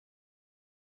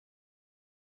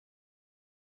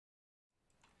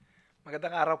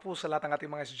Magandang araw po sa lahat ng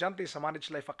ating mga estudyante sa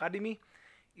Manage Life Academy.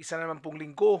 Isa na naman pong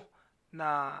linggo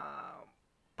na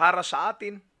para sa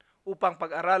atin upang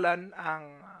pag-aralan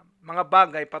ang mga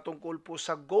bagay patungkol po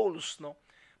sa goals. No?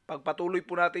 Pagpatuloy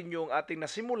po natin yung ating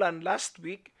nasimulan last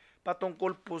week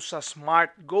patungkol po sa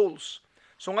SMART goals.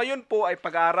 So ngayon po ay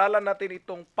pag-aaralan natin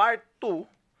itong part 2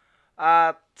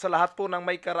 at sa lahat po ng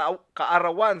may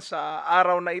kaarawan sa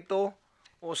araw na ito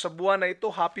o sa buwan na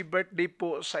ito, happy birthday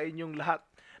po sa inyong lahat.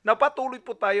 Napatuloy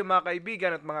po tayo mga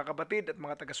kaibigan at mga kapatid at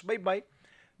mga taga-subaybay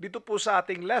dito po sa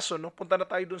ating lesson. No? Punta na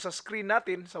tayo dun sa screen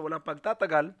natin sa walang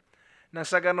pagtatagal nang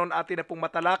sa ganon atin na pong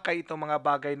matalakay itong mga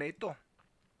bagay na ito.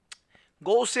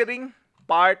 Goal setting,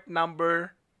 part 2.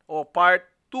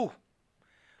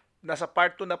 Nasa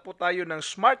part 2 na po tayo ng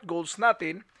SMART goals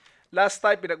natin. Last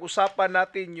time, pinag-usapan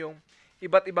natin yung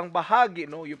iba't ibang bahagi,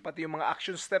 no? Yung pati yung mga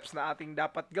action steps na ating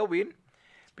dapat gawin.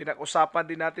 Pinag-usapan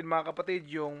din natin mga kapatid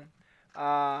yung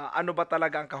ano ba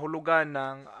talaga ang kahulugan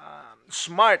ng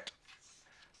SMART.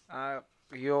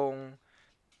 Yung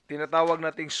tinatawag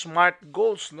nating SMART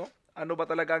goals, no? Ano ba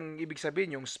talaga ang ibig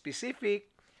sabihin? Yung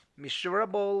specific,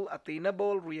 measurable,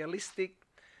 attainable, realistic,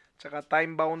 tsaka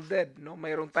time-bounded, no?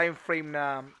 Mayroong time frame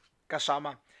na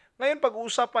kasama. Ngayon,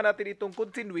 pag-uusapan natin itong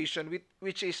continuation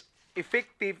which is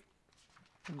effective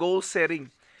goal setting.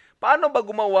 Paano ba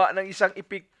gumawa ng isang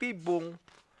epektibong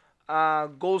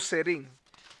goal setting?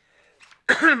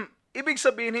 Ibig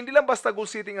sabihin, hindi lang basta goal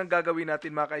setting ang gagawin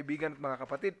natin mga kaibigan at mga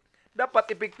kapatid.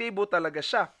 Dapat epektibo talaga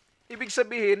siya. Ibig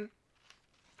sabihin,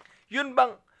 yun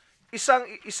bang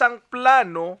isang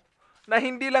plano na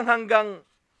hindi lang hanggang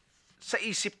sa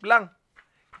isip lang.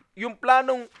 Yung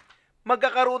planong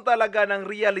magkakaroon talaga ng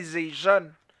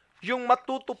realization. Yung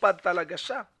matutupad talaga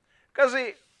siya.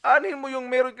 Kasi, anin mo yung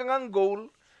meron kang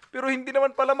goal, pero hindi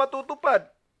naman pala matutupad.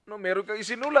 No, meron kang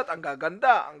isinulat, ang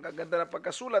gaganda ng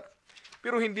pagkasulat,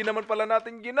 pero hindi naman pala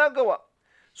natin ginagawa.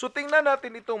 So, tingnan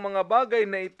natin itong mga bagay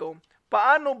na ito,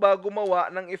 paano ba gumawa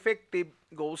ng effective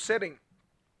goal setting.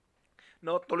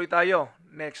 No, tuloy tayo.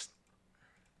 Next.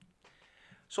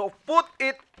 So, put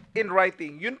it in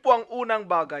writing. Yun po ang unang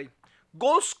bagay.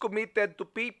 Goals committed to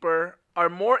paper are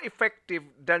more effective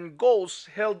than goals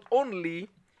held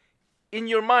only in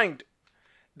your mind.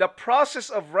 The process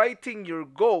of writing your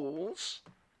goals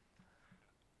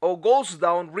or goals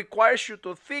down requires you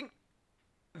to think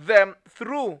them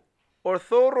through or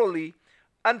thoroughly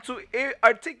and to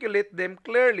articulate them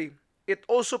clearly. It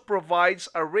also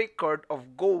provides a record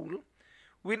of goal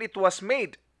when it was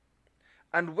made.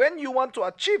 And when you want to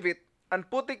achieve it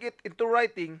and putting it into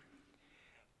writing,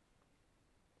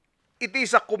 it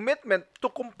is a commitment to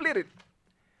complete it.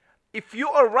 If you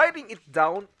are writing it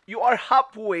down, you are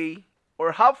halfway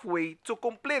to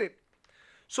complete it.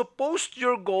 So post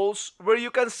your goals where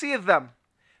you can see them.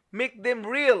 Make them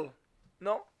real,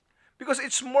 no? Because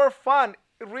it's more fun,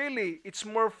 really, it's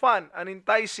more fun and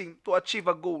enticing to achieve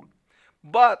a goal.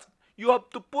 But you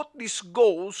have to put these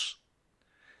goals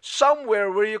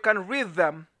somewhere where you can read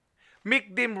them,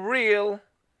 make them real,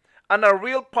 and a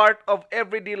real part of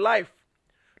everyday life.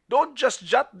 Don't just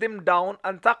jot them down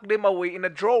and tuck them away in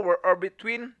a drawer or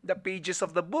between the pages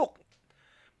of the book.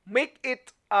 Make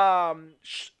it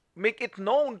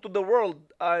known to the world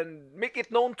and make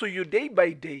it known to you day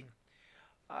by day.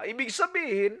 Ibig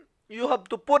sabihin, you have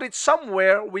to put it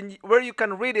somewhere where you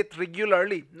can read it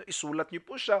regularly. Isulat niyo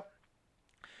po siya.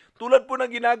 Tulad po ng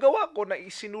ginagawa ko na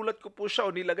isinulat ko po siya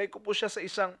o nilagay ko po siya sa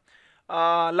isang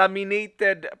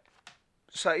laminated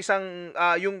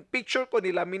yung picture ko,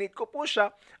 nilaminate ko po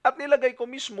siya at nilagay ko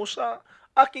mismo sa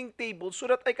aking table so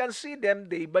that I can see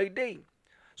them day by day.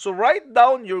 So write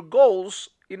down your goals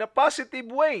in a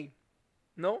positive way.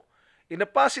 No? In a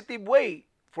positive way.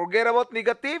 Forget about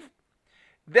negative.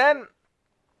 Then,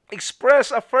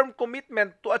 express a firm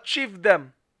commitment to achieve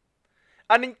them.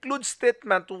 And include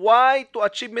statement why to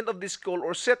achievement of this goal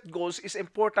or set goals is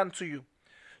important to you.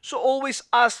 So always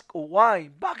ask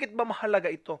why. Bakit ba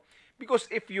mahalaga ito? Because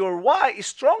if your why is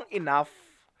strong enough,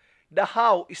 the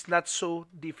how is not so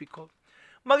difficult.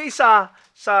 Mag-isa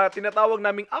sa tinatawag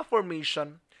naming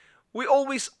affirmation, we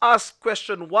always ask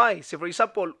question why. So for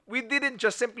example, we didn't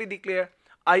just simply declare,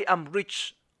 I am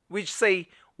rich. We say,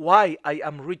 why I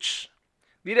am rich.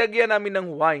 Dinagyan namin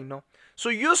ng why, no? So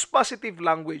use positive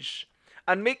language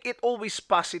and make it always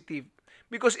positive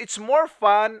because it's more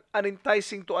fun and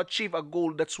enticing to achieve a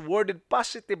goal that's worded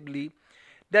positively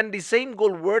than the same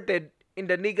goal worded in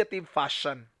the negative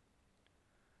fashion.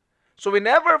 So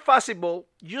whenever possible,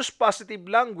 use positive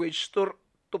language to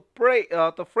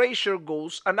phrase your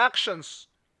goals and actions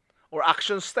or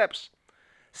action steps.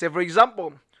 Say for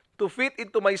example, to fit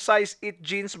into my size 8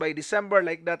 jeans by December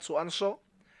like that so and so,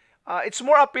 It's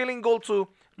more appealing goal to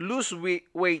lose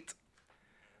weight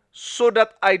so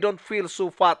that I don't feel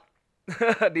so fat.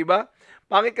 'Di ba?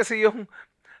 Pangit kasi yung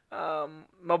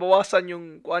mabawasan yung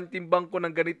timbang ko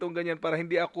ng ganitong ganyan para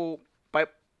hindi ako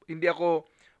hindi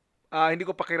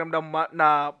ko pakiramdam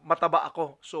na mataba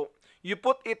ako. So, you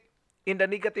put it in the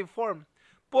negative form.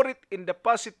 Put it in the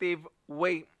positive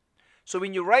way. So,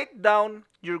 when you write down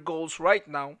your goals right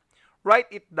now, write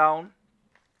it down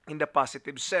in the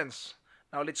positive sense.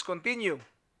 Now, let's continue.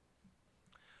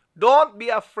 Don't be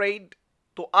afraid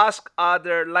to ask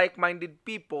other like-minded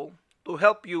people to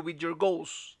help you with your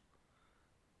goals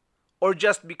or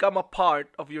just become a part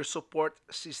of your support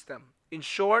system. In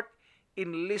short,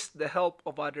 enlist the help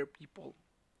of other people.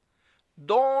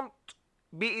 Don't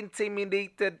be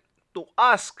intimidated to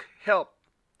ask help,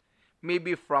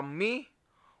 maybe from me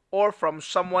or from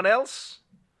someone else.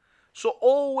 So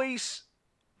always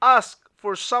ask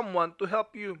for someone to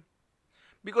help you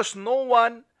because no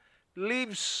one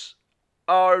lives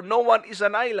or no one is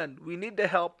an island. We need the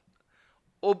help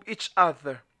of each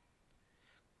other.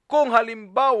 Kung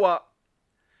halimbawa,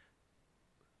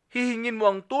 hihingin mo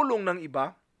ang tulong ng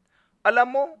iba,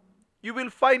 alam mo, you will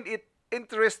find it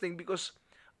interesting because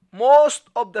most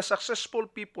of the successful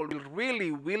people will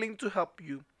really willing to help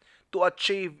you to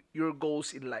achieve your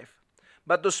goals in life.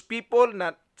 But those people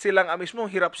na silang mismo,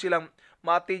 hirap silang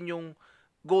maatin yung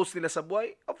goals nila sa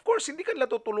buhay, of course, hindi ka nila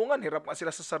tutulungan. Hirap nga sila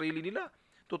sa sarili nila.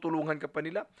 Tutulungan ka pa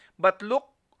nila. But look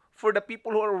for the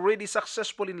people who are already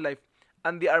successful in life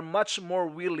and they are much more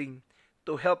willing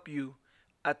to help you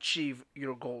achieve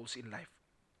your goals in life.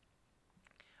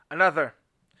 Another,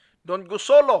 don't go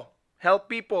solo. Help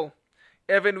people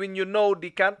even when you know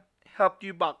they can't help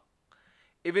you back.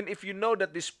 Even if you know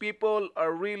that these people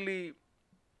are really,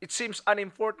 it seems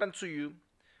unimportant to you,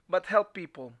 but help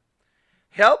people.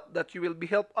 Help that you will be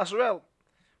helped as well.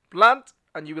 Plant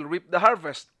and you will reap the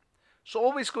harvest. So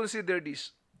always consider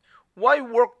this. Why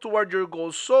work toward your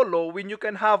goals solo when you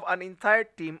can have an entire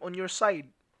team on your side?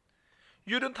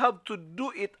 You don't have to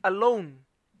do it alone.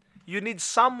 You need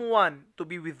someone to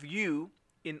be with you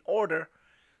in order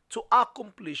to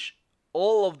accomplish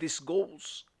all of these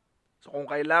goals. So kung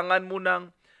kailangan mo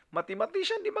ng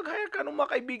mathematician, di mag-hire ka ng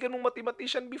mga kaibigan mong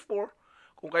mathematician before.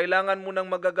 Kung kailangan mo ng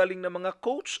magagaling na mga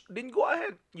coach, then go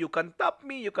ahead. You can tap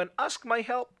me, you can ask my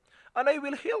help, and I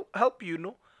will help you,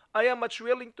 no? I am much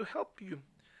willing to help you.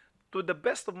 To the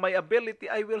best of my ability,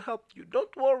 I will help you.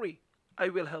 Don't worry, I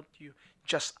will help you.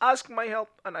 Just ask my help,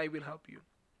 and I will help you.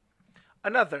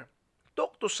 Another,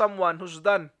 talk to someone who's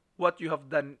done what you have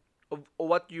done or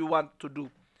what you want to do.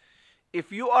 If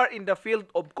you are in the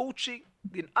field of coaching,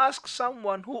 then ask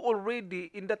someone who already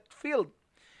in that field.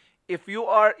 If you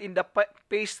are in the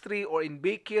pastry or in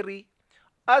bakery,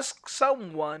 ask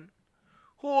someone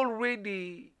who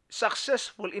already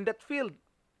successful in that field.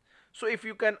 So if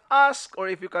you can ask or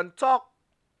if you can talk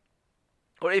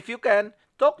or if you can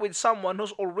talk with someone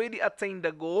who's already attained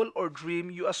the goal or dream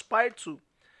you aspire to,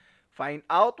 find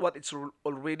out what it's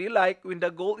already like when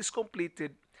the goal is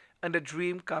completed and the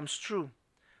dream comes true.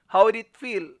 How did it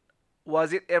feel?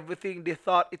 Was it everything they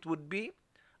thought it would be?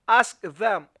 Ask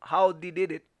them how they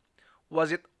did it.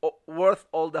 Was it worth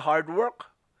all the hard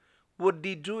work? Would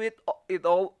they do it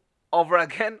all over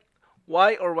again?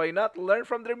 Why or why not learn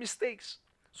from their mistakes?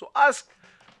 So ask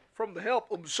from the help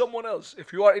of someone else.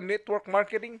 If you are in network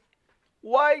marketing,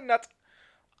 why not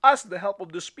ask the help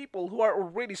of those people who are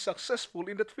already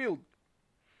successful in that field?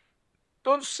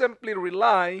 Don't simply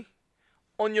rely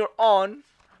on your own,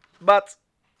 but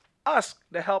ask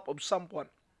the help of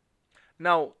someone.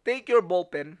 Now, take your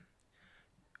ballpen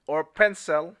or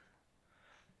pencil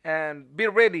and be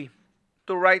ready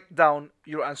to write down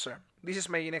your answer. This is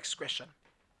my next question.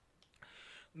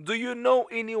 Do you know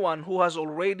anyone who has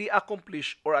already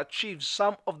accomplished or achieved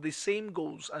some of the same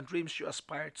goals and dreams you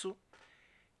aspire to?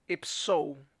 If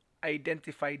so,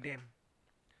 identify them.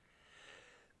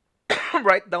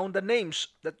 Write down the names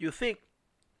that you think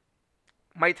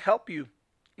might help you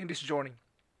in this journey.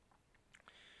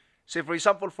 Say, for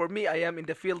example, for me, I am in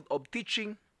the field of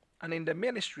teaching and in the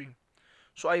ministry.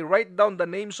 So I write down the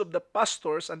names of the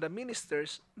pastors and the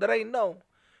ministers that I know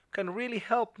can really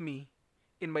help me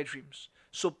in my dreams.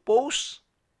 So pause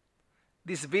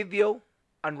this video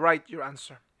and write your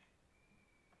answer.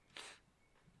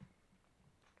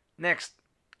 Next,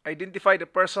 identify the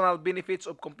personal benefits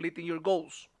of completing your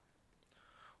goals.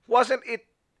 Wasn't it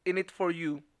in it for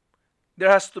you?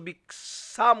 There has to be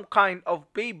some kind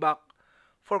of payback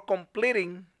for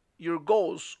completing your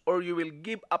goals, or you will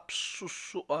give up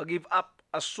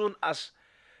as soon as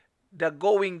the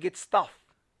going gets tough.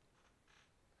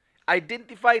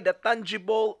 Identify the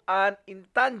tangible and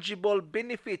intangible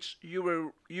benefits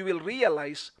you will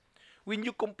realize when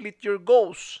you complete your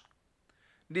goals.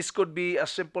 This could be a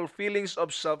simple feelings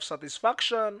of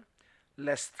self-satisfaction,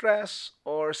 less stress,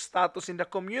 or status in the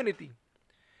community.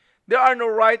 There are no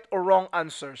right or wrong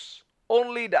answers,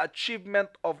 only the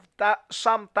achievement of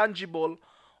some tangible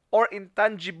or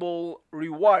intangible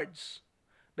rewards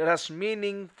that has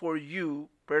meaning for you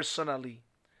personally.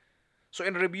 So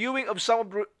in reviewing of some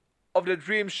of the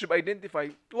dreams you've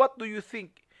identified, what do you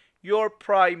think your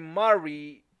how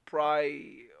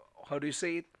do you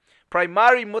say it?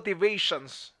 Primary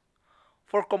motivations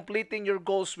for completing your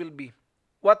goals will be?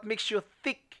 What makes you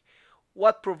think?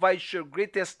 What provides your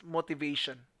greatest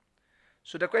motivation?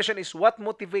 So the question is, what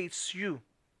motivates you?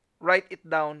 Write it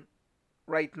down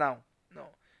right now. No.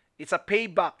 It's a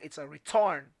payback, it's a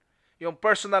return. Yung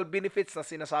personal benefits na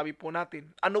sinasabi po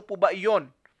natin. Ano po ba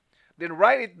iyon? Then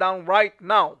write it down right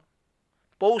now.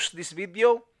 Post this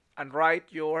video and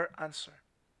write your answer.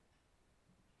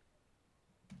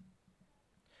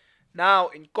 Now,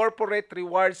 incorporate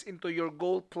rewards into your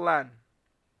goal plan.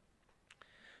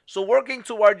 So, working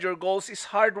toward your goals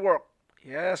is hard work.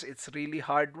 Yes, it's really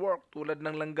hard work. Tulad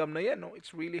ng langgam na yan, no?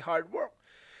 It's really hard work.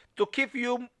 To keep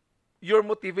your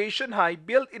motivation high,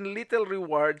 build in little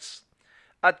rewards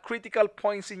at critical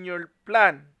points in your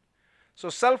plan. So,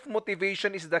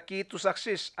 self-motivation is the key to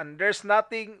success, and there's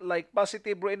nothing like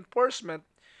positive reinforcement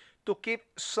to keep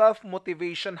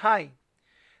self-motivation high.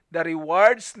 The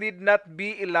rewards need not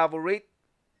be elaborate.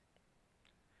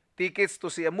 Tickets to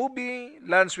see a movie,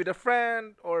 lunch with a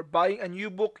friend, or buying a new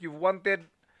book you've wanted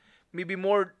may be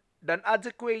more than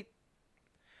adequate.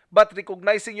 But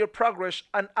recognizing your progress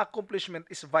and accomplishment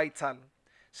is vital.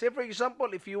 Say for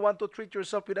example, if you want to treat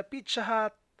yourself with a Pizza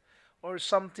Hut or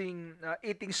something,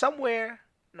 eating somewhere,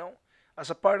 no, as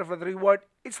a part of the reward,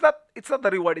 it's not the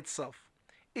reward itself.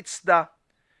 It's the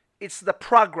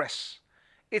progress.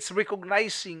 It's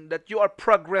recognizing that you are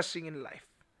progressing in life.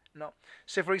 No,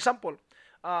 say for example,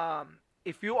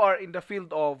 if you are in the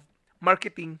field of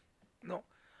marketing, no,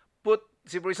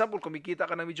 say for example, kumikita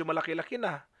ka na medyo malaki-laki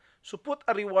na, so put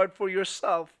a reward for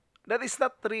yourself that is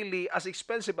not really as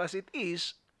expensive as it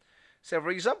is. Say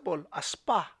for example, a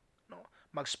spa, no,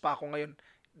 mag-spa ko ngayon.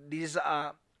 This is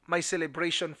my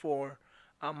celebration for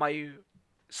my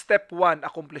step 1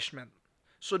 accomplishment.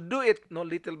 So do it, no,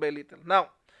 little by little.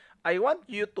 Now, I want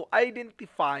you to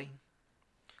identify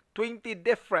 20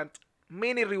 different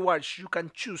mini rewards you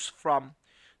can choose from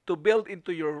to build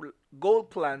into your goal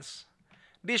plans.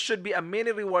 These should be a many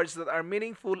rewards that are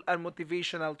meaningful and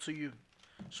motivational to you.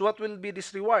 So what will be these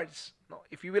rewards? No,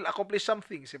 if you will accomplish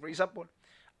something, say for example,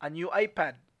 a new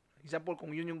iPad. Example,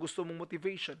 kung yun yung gusto mong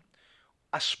motivation.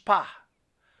 A spa.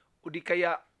 O di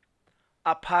kaya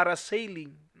a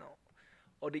parasailing. No?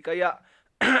 O di kaya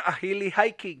a heli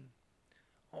hiking.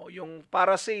 O yung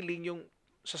parasailing, yung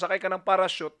sasakay ka ng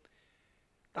parachute,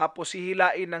 tapos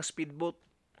hihilain ng speedboat.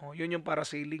 O yun yung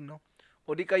parasailing, no?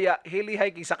 O di kaya heli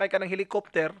hiking, sakay ka ng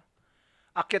helicopter,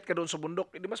 akyat ka doon sa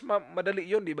bundok. Hindi mas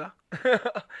madali yun, di ba?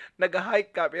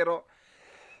 Nag-hike ka, pero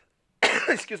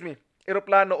excuse me,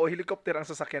 eroplano o helicopter ang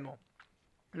sasakyan mo.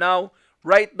 Now,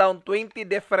 write down 20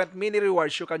 different mini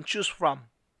rewards you can choose from.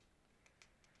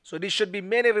 So these should be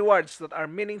many rewards that are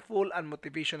meaningful and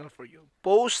motivational for you.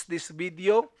 Post this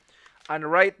video and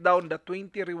write down the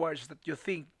 20 rewards that you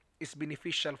think is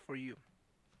beneficial for you.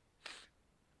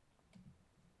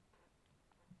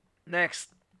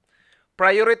 Next,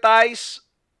 prioritize,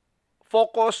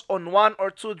 focus on 1 or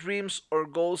 2 dreams or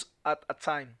goals at a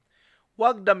time.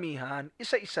 Huwag damihan,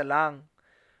 isa-isa lang.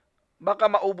 Baka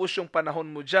maubos yung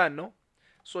panahon mo dyan, no?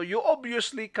 So you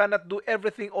obviously cannot do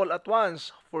everything all at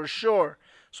once, for sure.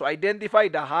 So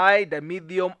identify the high, the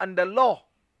medium, and the low.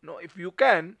 No, if you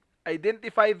can,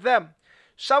 identify them.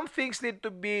 Some things need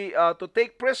to be to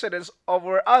take precedence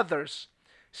over others.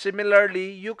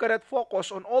 Similarly, you cannot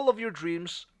focus on all of your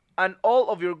dreams and all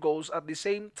of your goals at the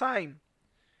same time.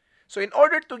 So in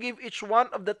order to give each one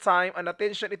of the time and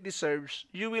attention it deserves,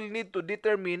 you will need to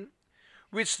determine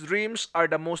which dreams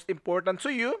are the most important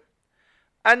to you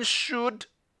and should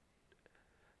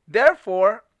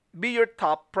therefore be your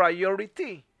top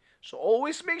priority. So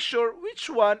always make sure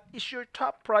which one is your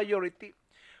top priority.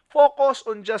 Focus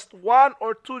on just 1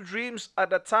 or 2 dreams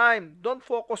at a time. Don't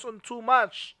focus on too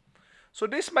much. So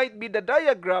this might be the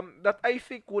diagram that I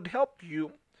think would help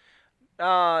you.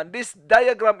 This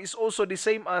diagram is also the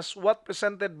same as what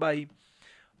presented by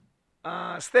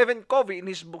Stephen Covey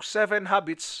in his book 7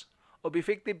 Habits of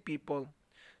Effective People.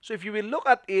 So if you will look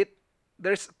at it,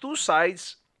 there's 2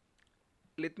 sides.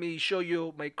 Let me show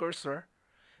you my cursor.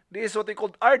 This is what we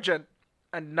call urgent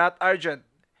and not urgent.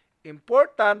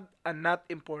 Important and not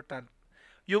important.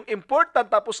 Yung important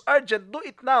tapos urgent, do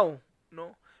it now.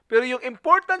 No? Pero yung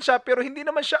important siya, pero hindi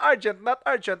naman siya urgent, not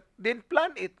urgent, then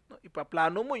plan it. No?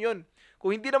 Ipaplano mo yun.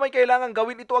 Kung hindi naman kailangan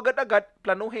gawin ito agad-agad,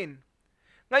 planuhin.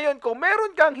 Ngayon, kung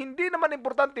meron kang hindi naman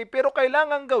importante, pero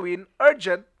kailangan gawin,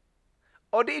 urgent,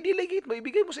 o di i-delegate mo,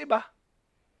 ibigay mo sa iba.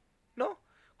 No?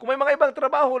 Kung may mga ibang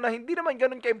trabaho na hindi naman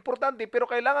ganun ka-importante, pero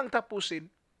kailangan tapusin,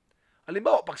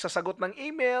 halimbawa, pagsasagot ng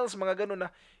emails, mga ganun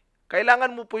na,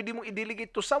 kailangan mo, pwede mong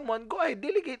i-delegate to someone, go ahead,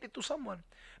 delegate it to someone.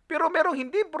 Pero merong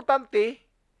hindi importante,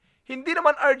 hindi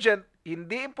naman urgent,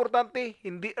 hindi importante,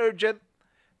 hindi urgent,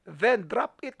 then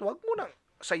drop it. Huwag mo nang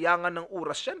sayangan ng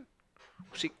oras yan.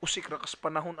 Usik-usik rakas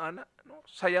panahon, ana. No?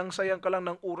 Sayang-sayang ka lang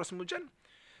ng oras mo dyan.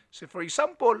 So for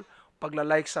example,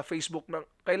 pagla-like sa Facebook ng,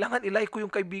 kailangan i-like ko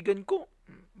yung kaibigan ko.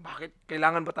 Bakit?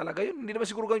 Kailangan ba talaga yun? Hindi naman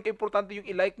siguro ganun ka-importante yung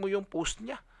i-like mo yung post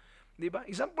niya. Diba?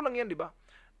 Example lang yan, diba?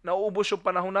 Nauubos yung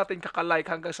panahon natin kakalike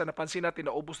hanggang sa napansin natin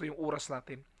naubos na yung oras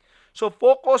natin. So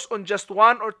focus on just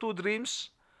 1 or 2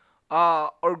 dreams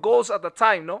or goals at a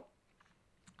time, no?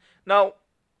 Now,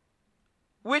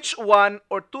 which 1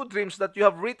 or 2 dreams that you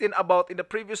have written about in the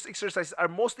previous exercise are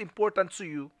most important to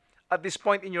you at this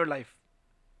point in your life?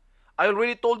 I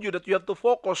already told you that you have to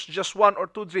focus just 1 or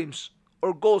 2 dreams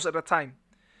or goals at a time.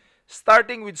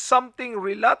 Starting with something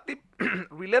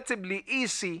relatively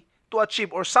easy to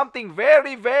achieve or something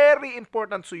very, very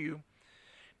important to you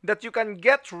that you can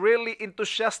get really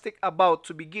enthusiastic about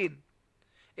to begin.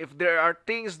 If there are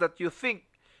things that you think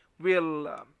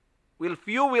will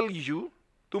fuel you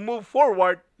to move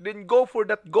forward, then go for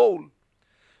that goal.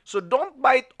 So don't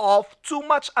bite off too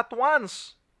much at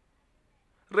once.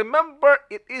 Remember,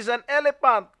 it is an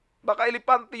elephant. Baka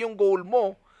elepante yung goal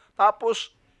mo.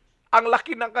 Tapos, ang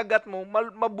laki ng kagat mo,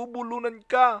 mabubulunan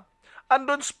ka. And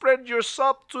don't spread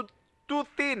yourself too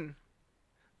thin.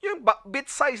 Yung bit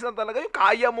size na talaga, yung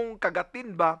kaya mong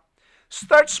kagatin ba?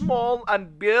 Start small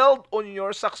and build on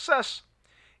your success.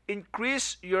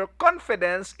 Increase your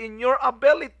confidence in your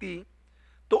ability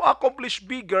to accomplish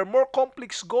bigger, more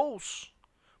complex goals.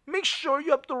 Make sure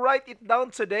you have to write it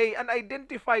down today and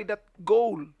identify that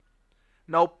goal.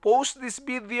 Now post this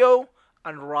video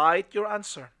and write your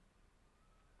answer.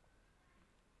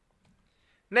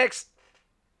 Next,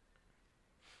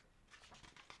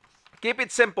 keep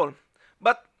it simple.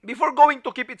 But before going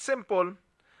to keep it simple,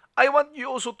 I want you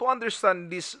also to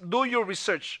understand this. Do your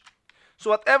research. So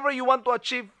whatever you want to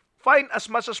achieve, find as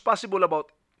much as possible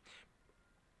about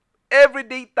every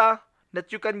data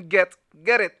that you can get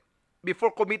it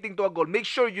before committing to a goal. Make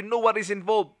sure you know what is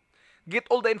involved. Get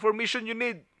all the information you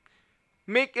need.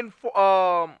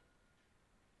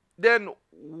 Then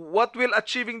what will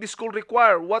achieving this goal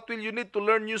require? What will you need to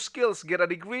learn new skills? Get a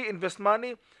degree, invest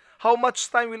money? How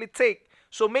much time will it take?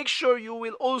 So make sure you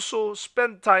will also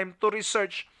spend time to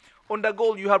research on the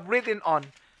goal you have written on.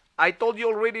 I told you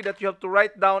already that you have to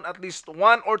write down at least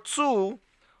 1 or 2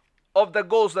 of the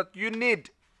goals that you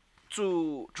need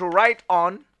to write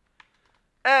on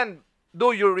and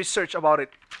do your research about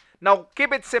it. Now,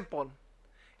 keep it simple.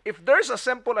 If there's a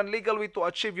simple and legal way to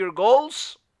achieve your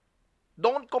goals,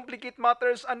 don't complicate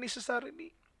matters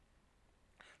unnecessarily.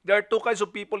 There are 2 kinds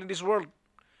of people in this world.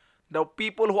 The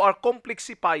people who are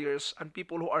complexifiers and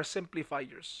people who are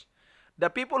simplifiers. The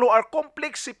people who are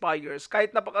complexifiers,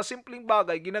 kahit napakasimpleng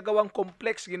bagay, ginagawang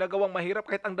complex, ginagawang mahirap,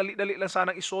 kahit ang dali-dali lang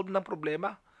sanang isolve ng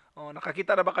problema.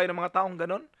 Nakakita na ba kayo ng mga taong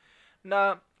ganon?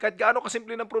 Na kahit gaano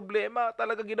kasimple ng problema,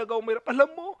 talaga ginagawang mahirap. Alam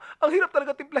mo, ang hirap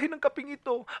talaga timplahin ng kaping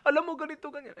ito. Alam mo, ganito,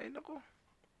 ganyan. Ay, naku.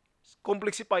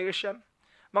 Complexifiers yan.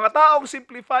 Mga taong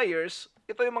simplifiers,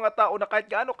 ito yung mga tao na kahit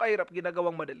gaano kahirap,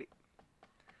 ginagawang madali.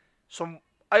 So,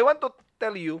 I want to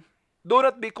tell you, do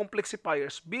not be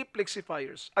complexifiers, be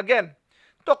plexifiers. Again,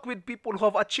 talk with people who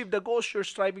have achieved the goals you're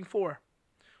striving for.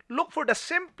 Look for the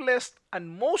simplest and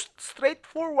most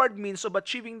straightforward means of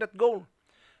achieving that goal.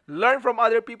 Learn from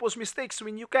other people's mistakes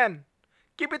when you can.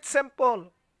 Keep it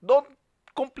simple. Don't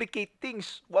complicate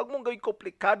things. Huwag mong gawing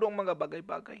komplikado ang mga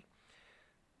bagay-bagay.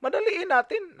 Madaliin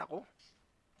natin. Nako,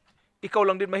 ikaw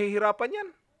lang din mahihirapan yan.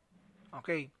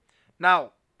 Okay.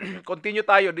 Now, continue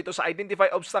tayo dito sa identify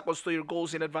obstacles to your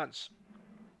goals in advance.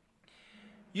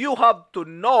 You have to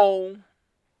know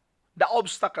the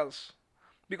obstacles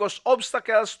because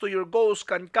obstacles to your goals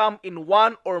can come in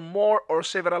 1 or more or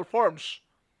several forms.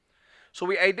 So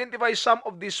we identify some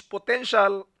of these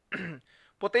potential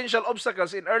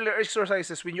obstacles in earlier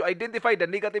exercises. When you identify the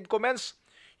negative comments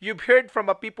you've heard from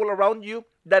the people around you,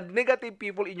 the negative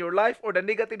people in your life, or the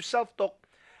negative self-talk,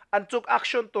 and took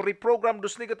action to reprogram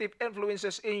those negative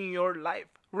influences in your life.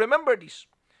 Remember this.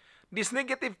 These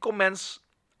negative comments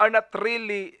are not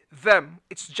really them.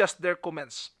 It's just their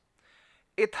comments.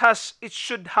 it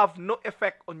should have no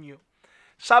effect on you.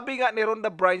 Sabi nga ni Rhonda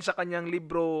Byrne sa kanyang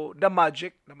libro The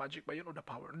Magic ba yun o The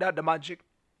Power? The Magic.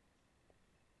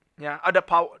 Yeah, The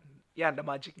Power. Yan, The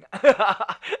Magic nga.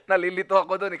 Nalilito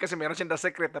ako doon kasi meron siyang The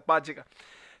Secret, The Magic.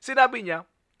 Sinabi niya,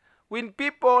 when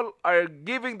people are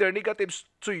giving their negatives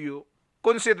to you,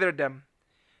 consider them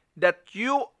that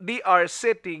they are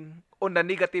sitting on the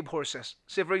negative horses.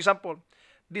 Say for example,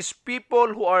 these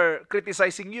people who are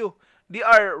criticizing you, they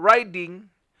are riding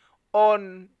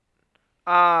on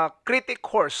critic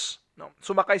horse. No?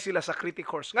 Sumakay sila sa critic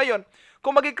horse. Ngayon,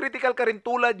 kung maging critical ka rin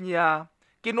tulad niya,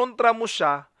 kinontra mo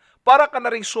siya, para ka na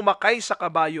rin sumakay sa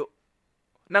kabayo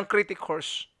ng critic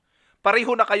horse.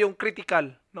 Pareho na kayong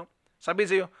critical. No? Sabi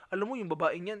sa'yo, alam mo yung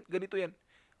babaeng yan, ganito yan.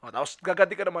 O, tapos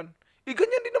gaganti ka naman,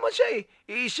 ganyan din naman siya eh.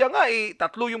 Siya nga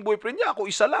tatlo yung boyfriend niya, ako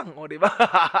isa lang. O, di ba?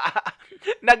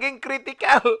 Naging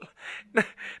critical.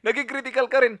 Naging critical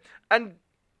ka rin. And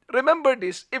remember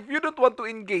this, if you don't want to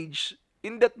engage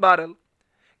in that battle,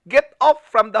 get off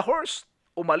from the horse.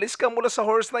 Umalis ka mula sa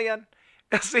horse na yan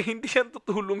kasi hindi yan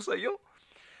tutulong sa'yo.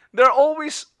 There are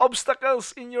always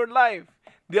obstacles in your life.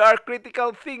 There are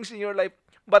critical things in your life.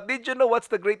 But did you know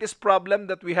what's the greatest problem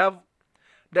that we have?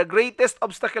 The greatest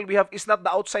obstacle we have is not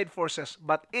the outside forces,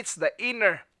 but it's the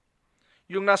inner.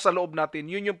 Yung nasa loob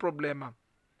natin, yun yung problema.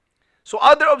 So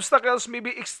other obstacles may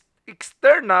be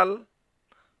external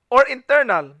or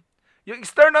internal. Yung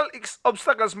external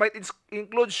obstacles might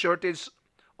include shortage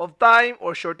of time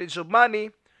or shortage of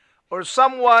money or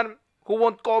someone who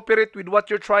won't cooperate with what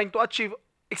you're trying to achieve.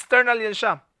 External yan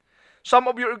siya. Some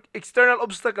of your external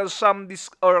obstacles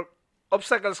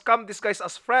obstacles come disguised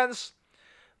as friends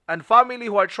and family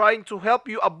who are trying to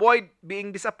help you avoid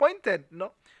being disappointed,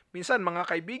 no? Minsan mga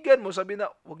kaibigan mo sabi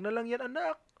na, wag na lang yan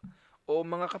anak. O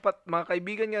mga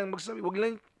kaibigan niya magsabi, wag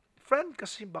lang friend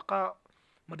kasi baka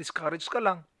ma-discourage ka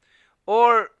lang.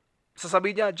 Or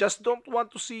sasabi niya, just don't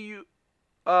want to see you.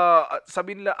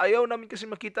 Sabi nila, ayaw namin kasi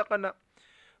makita ka na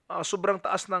sobrang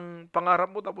taas ng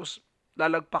pangarap mo tapos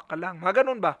lalagpak ka lang. Mga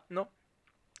ganun ba, no?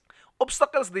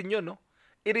 Obstacles din yun, no?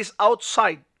 It is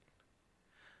outside.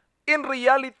 In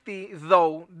reality,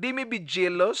 though, they may be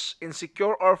jealous,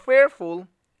 insecure, or fearful.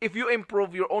 If you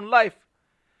improve your own life,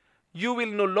 you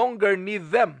will no longer need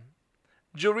them.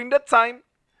 During that time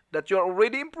that you're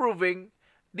already improving,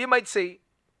 they might say,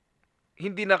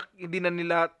 hindi na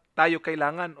nila tayo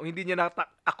kailangan o hindi niya na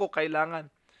ako kailangan.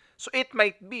 So it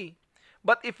might be.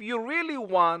 But if you really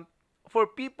want for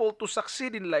people to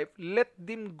succeed in life, let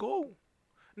them go.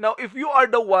 Now, if you are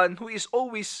the one who is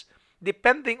always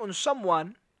depending on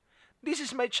someone, this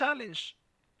is my challenge.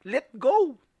 Let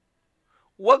go.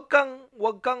 Huwag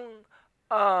kang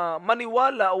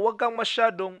maniwala o huwag kang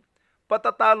masyadong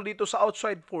patatalo dito sa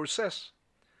outside forces.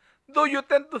 Though you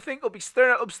tend to think of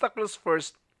external obstacles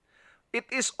first, it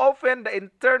is often the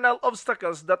internal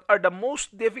obstacles that are the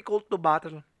most difficult to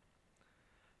battle.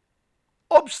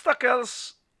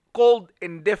 Obstacles called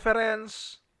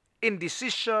indifference,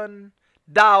 indecision,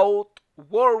 doubt,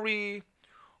 worry,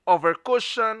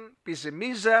 overcaution,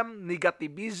 pessimism,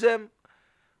 negativism,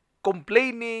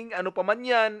 complaining, ano pa man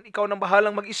yan, ikaw nang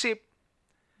bahalang mag-isip.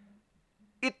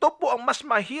 Ito po ang mas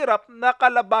mahirap na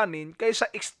kalabanin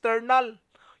kaysa external.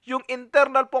 Yung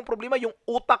internal po ang problema, yung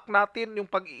utak natin, yung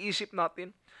pag-iisip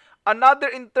natin.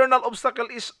 Another internal obstacle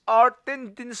is our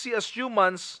tendency as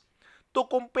humans to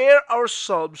compare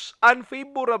ourselves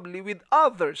unfavorably with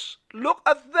others. Look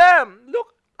at them!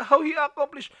 Look how he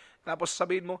accomplished. Tapos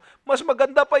sabihin mo, mas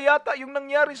maganda pa yata yung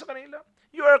nangyari sa kanila.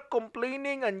 You are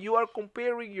complaining and you are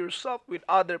comparing yourself with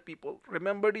other people.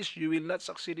 Remember this, you will not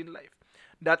succeed in life.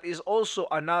 That is also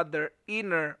another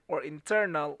inner or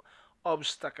internal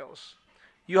obstacles.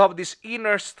 You have these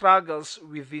inner struggles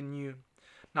within you.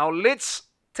 Now, let's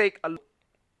take a look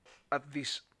at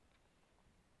this.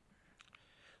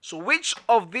 So, which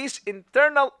of these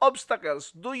internal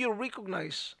obstacles do you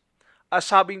recognize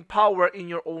as having power in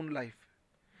your own life?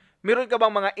 Meron ka bang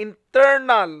mga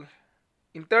internal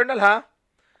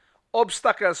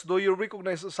obstacles do you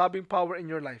recognize as having power in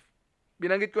your life?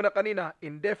 Binanggit ko na kanina,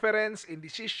 indifference,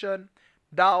 indecision,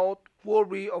 doubt,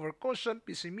 worry, overcaution,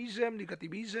 pessimism,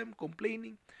 negativism,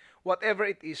 complaining, whatever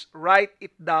it is, write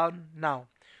it down now.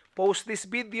 Post this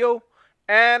video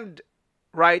and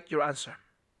write your answer.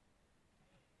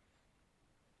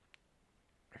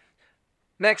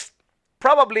 Next,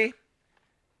 probably,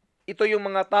 ito yung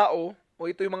mga tao o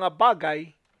ito yung mga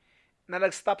bagay na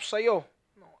nag-stop sa'yo.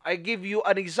 I give you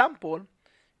an example.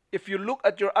 If you look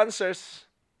at your answers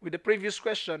with the previous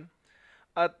question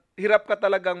at hirap ka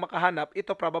talagang makahanap,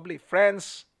 ito probably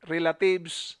friends,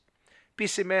 relatives,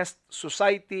 pessimist,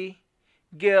 society,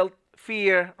 guilt,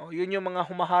 fear, yun yung mga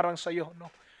humaharang sa iyo,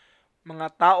 no?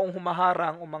 Mga taong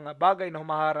humaharang o mga bagay na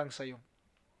humaharang sa iyo.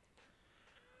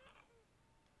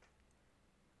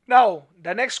 Now,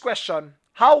 the next question,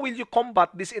 how will you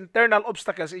combat these internal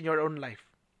obstacles in your own life?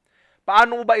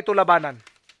 Paano mo ba ito labanan?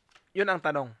 Yun ang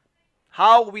tanong.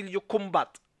 How will you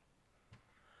combat?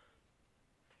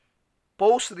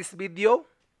 Pause this video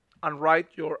and write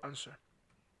your answer.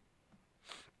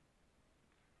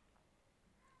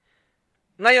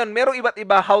 Ngayon, merong iba't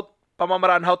iba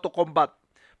pamamaraan how to combat.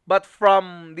 But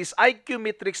from this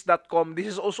iqmetrics.com, this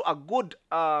is also a good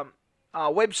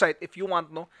website if you want,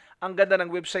 no? Ang ganda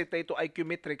ng website na ito,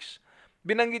 iqmetrics.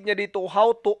 Binanggit niya dito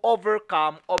how to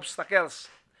overcome obstacles.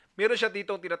 Meron siya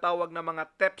dito tinatawag na mga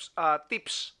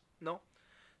tips, no?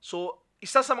 So,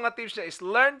 isa sa mga tips niya is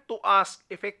learn to ask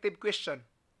effective question.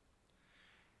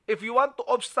 If you want to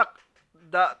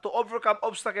overcome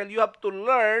obstacle, you have to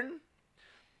learn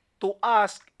to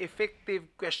ask effective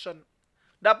question.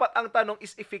 Dapat ang tanong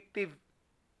is effective,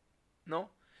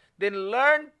 no? Then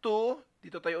learn to,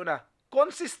 dito tayo una,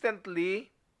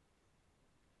 consistently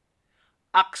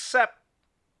accept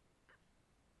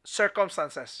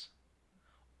circumstances.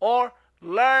 Or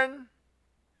learn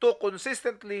to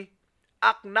consistently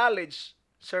acknowledge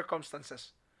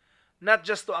circumstances. Not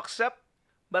just to accept,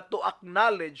 but to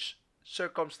acknowledge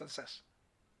circumstances.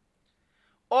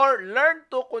 Or learn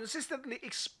to consistently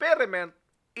experiment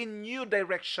in new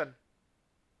direction.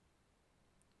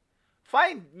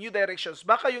 Find new directions.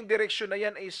 Baka yung direction na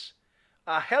yan is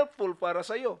helpful para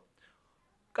sa iyo.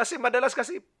 Kasi madalas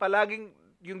palaging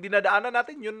yung dinadaanan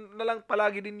natin, yun na lang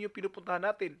palagi din yung pinupuntahan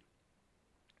natin.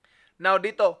 Now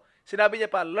dito, sinabi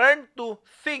niya pa, learn to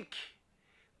think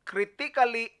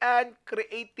critically and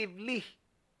creatively.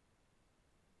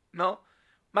 No?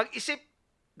 Mag-isip,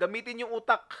 gamitin yung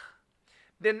utak.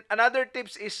 Then another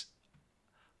tips is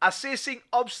assessing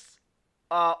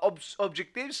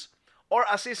objectives or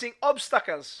assessing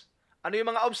obstacles. Ano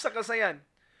yung mga obstacles na yan?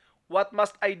 What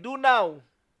must I do now?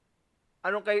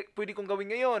 Anong pwede kong gawin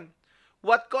ngayon?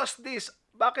 What caused this?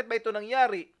 Bakit ba ito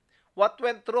nangyari? What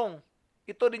went wrong?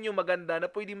 Ito din yung maganda na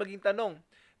pwede maging tanong.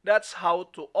 That's how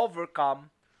to overcome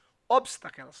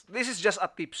obstacles. This is just a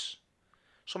tips.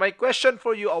 So my question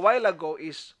for you a while ago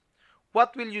is,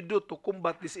 what will you do to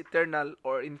combat these eternal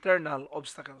or internal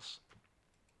obstacles?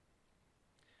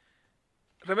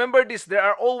 Remember this, there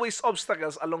are always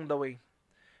obstacles along the way.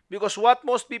 Because what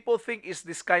most people think is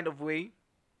this kind of way,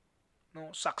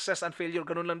 no, success and failure,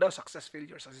 ganun lang daw, success,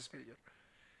 failure, success, failure.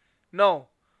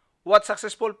 No. What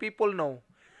successful people know,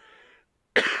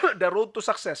 the road to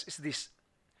success is this.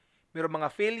 Mayroong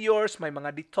mga failures, may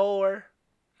mga detour,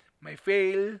 may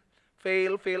fail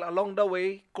along the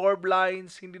way, curb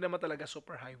lines, hindi naman talaga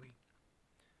super highway.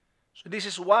 So this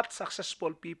is what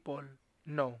successful people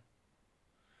know.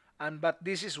 But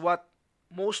this is what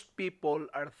most people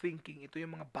are thinking. Ito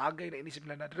yung mga bagay na inisip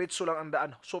nila na diretso lang ang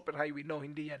daan, super highway. No,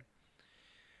 hindi yan.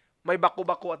 May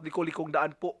bako-bako at liko-likong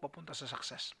daan po papunta sa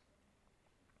success.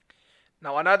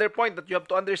 Now, another point that you have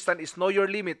to understand is know your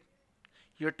limit.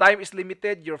 Your time is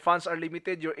limited, your funds are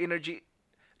limited, your energy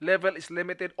level is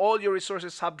limited. All your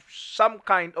resources have some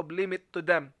kind of limit to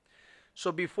them.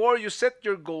 So before you set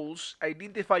your goals,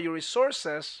 identify your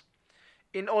resources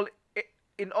in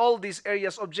all these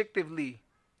areas objectively.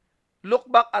 Look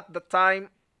back at the time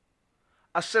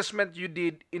assessment you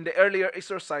did in the earlier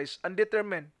exercise and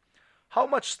determine how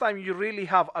much time you really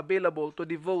have available to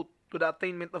devote to the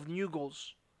attainment of new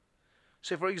goals.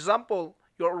 Say for example,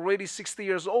 you're already 60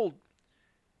 years old.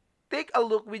 Take a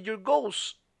look with your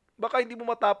goals. Baka hindi mo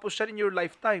matapos yan in your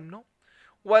lifetime, no?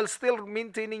 While still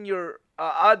maintaining your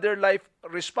other life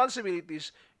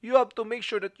responsibilities, you have to make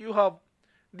sure that you have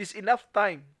this enough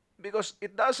time. Because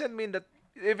it doesn't mean that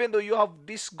even though you have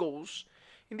these goals,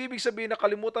 hindi ibig sabihin na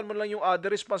kalimutan mo lang yung other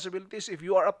responsibilities if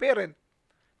you are a parent,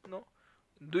 no?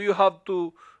 Do you have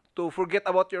to forget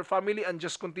about your family and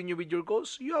just continue with your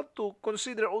goals? You have to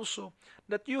consider also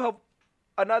that you have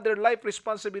another life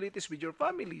responsibilities with your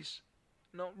families.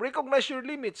 No? Recognize your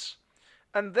limits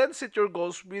and then set your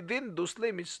goals within those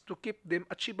limits to keep them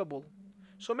achievable.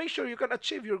 So make sure you can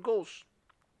achieve your goals.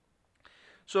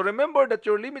 So remember that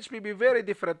your limits may be very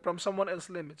different from someone else's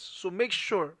limits. So make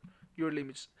sure your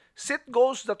limits. Set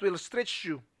goals that will stretch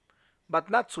you, but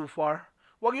not too far.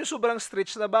 Huwag yung sobrang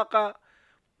stretch na baka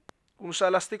kung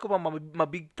sa lastiko pa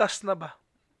mabigtas na ba,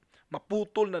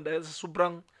 maputol na dahil sa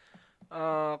sobrang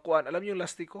kuan. Alam niyo yung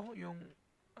lastiko, yung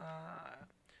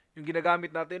ginagamit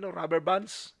natin, no, rubber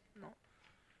bands, no.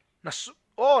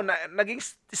 Naging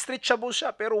stretchable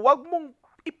siya, pero wag mong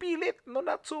ipilit, no,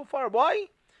 not so far. Why?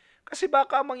 Kasi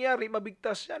baka mangyari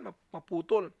mabigtas yan,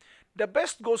 maputol. The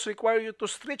best goals require you to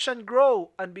stretch and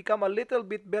grow and become a little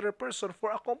bit better person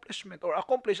for accomplishment or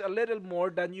accomplish a little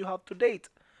more than you have to date.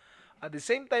 At the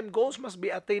same time, goals must be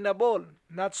attainable,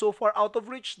 not so far out of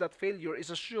reach that failure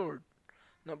is assured.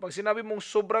 No, pag sinabi mong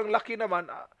sobrang laki naman,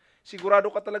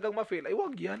 sigurado ka talagang ma-fail, ay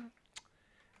wag yan.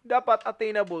 Dapat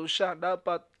attainable siya.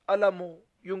 Dapat alam mo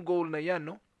yung goal na yan,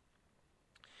 no?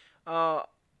 Uh,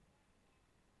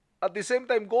 at the same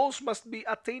time, goals must be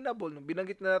attainable. No?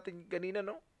 Binanggit na natin kanina,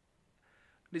 no?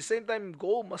 At the same time,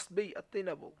 goal must be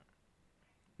attainable.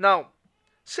 Now,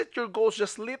 set your goals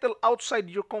just little outside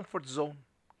your comfort zone.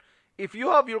 If you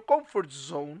have your comfort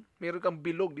zone, meron kang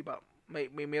bilog, di ba?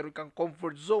 Meron kang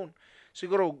comfort zone.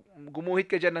 Siguro, gumuhit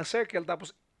ka dyan ng circle,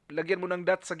 tapos lagyan mo ng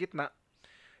dot sa gitna.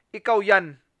 Ikaw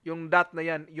yan, yung dot na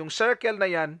yan, yung circle na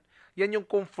yan, yan yung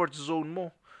comfort zone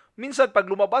mo. Minsan, pag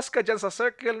lumabas ka dyan sa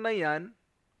circle na yan,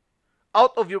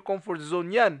 out of your comfort zone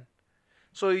yan.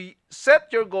 So, set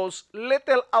your goals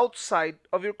little outside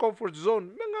of your comfort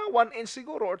zone. Mga 1 inch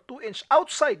siguro or 2 inch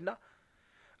outside na.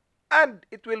 And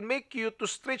it will make you to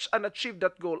stretch and achieve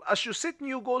that goal. As you set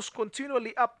new goals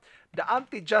continually up, the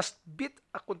ante just bit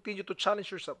continue to challenge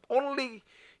yourself. Only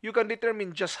you can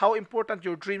determine just how important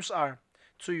your dreams are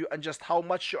to you and just how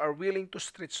much you are willing to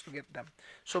stretch to get them.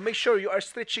 So make sure you are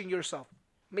stretching yourself.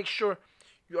 Make sure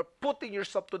you are putting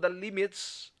yourself to the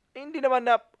limits. Hindi naman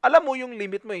na, alam mo yung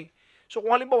limit mo eh. So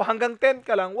kung halimbawa hanggang 10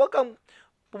 ka lang, huwag kang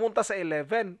pumunta sa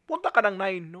 11. Punta ka ng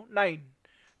 9, no?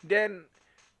 9. Then,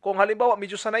 kung halimbawa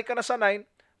medyo sanay ka na sa 9,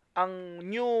 ang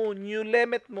new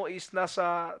limit mo is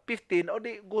nasa 15, o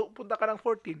di punta ka ng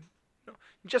 14. No?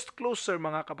 Just closer,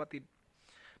 mga kapatid.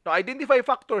 Now, identify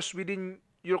factors within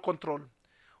your control.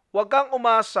 Huwag kang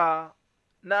umasa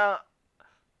na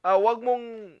huwag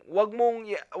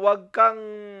kang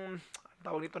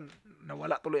tawag nito,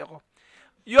 nawala tuloy ako.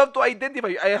 You have to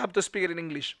identify, I have to speak it in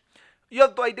English. You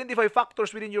have to identify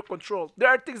factors within your control. There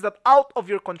are things that out of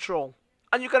your control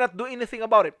and you cannot do anything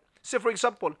about it. Say for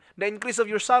example, the increase of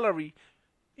your salary,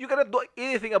 you cannot do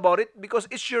anything about it because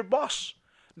it's your boss.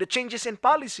 The changes in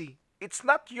policy, it's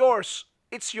not yours,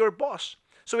 it's your boss.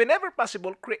 So whenever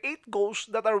possible, create goals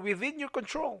that are within your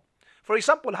control. For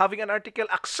example, having an article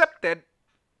accepted,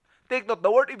 take note,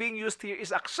 the word being used here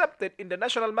is accepted in the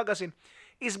national magazine,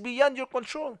 is beyond your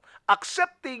control.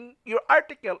 Accepting your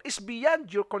article is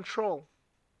beyond your control.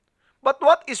 But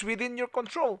what is within your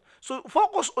control? So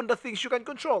focus on the things you can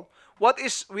control. What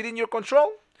is within your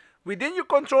control? Within your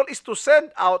control is to send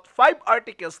out 5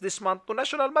 articles this month to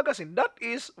national magazine. That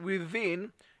is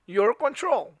within your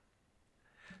control.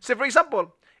 Say for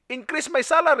example, increase my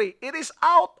salary. It is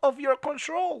out of your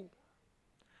control.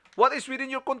 What is within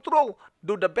your control?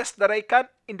 Do the best that I can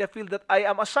in the field that I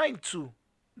am assigned to.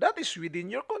 That is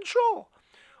within your control.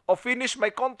 Or finish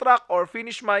my contract or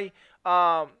finish my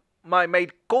my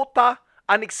quota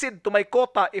and exceed to my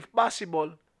quota if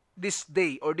possible this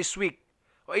day or this week.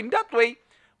 Or in that way,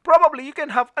 probably you can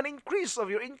have an increase of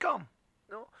your income.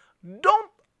 No? Don't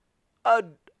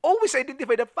always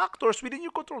identify the factors within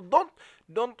your control.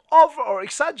 Don't over or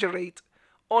exaggerate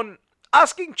on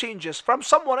asking changes from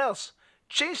someone else.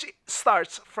 Change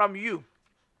starts from you.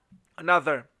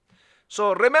 Another.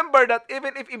 So remember that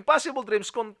even if impossible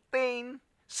dreams contain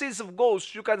seeds of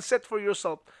goals you can set for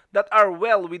yourself that are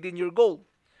well within your goal.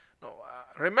 Now,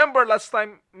 remember last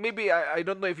time, maybe I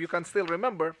don't know if you can still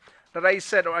remember, that I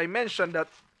said or I mentioned that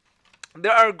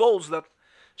there are goals that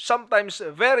sometimes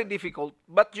very difficult,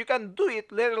 but you can do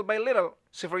it little by little.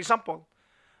 Say for example,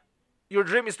 your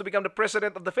dream is to become the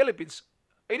president of the Philippines.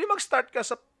 Eh di mag-start ka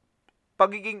sa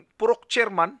pagiging purok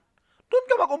chairman, doon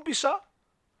ka mag-umpisa.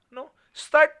 No?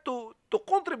 Start to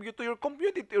contribute to your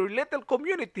community, your little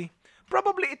community.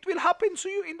 Probably it will happen to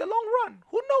you in the long run.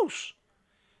 Who knows?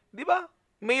 Di ba?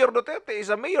 Mayor Duterte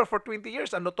is a mayor for 20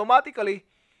 years and automatically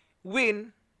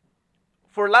win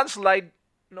for landslide,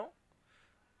 no?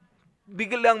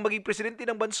 Biglang maging presidente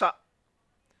ng bansa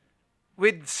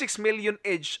with 6 million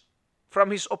edge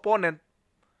from his opponent.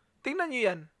 Tingnan niyo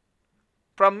yan.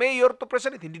 From mayor to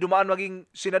president, hindi dumaan maging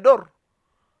senador.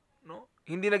 No?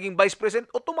 Hindi naging vice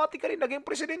president, automatically naging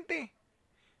presidente.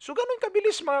 So, ganun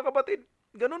kabilis mga kapatid.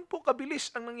 Ganun po kabilis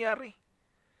ang nangyari.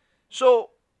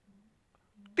 So,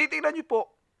 titignan niyo po,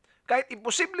 kahit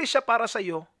imposible siya para sa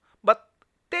iyo, but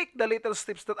take the little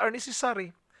steps that are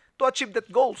necessary to achieve that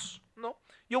goals. No?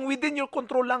 Yung within your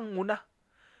control lang muna.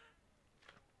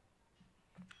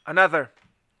 Another,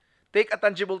 take a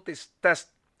tangible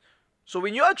test. So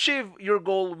when you achieve your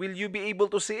goal, will you be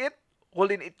able to see it?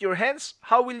 Holding it in your hands?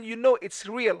 How will you know it's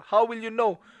real? How will you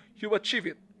know you achieve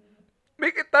it?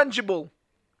 Make it tangible.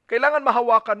 Kailangan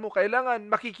mahawakan mo, kailangan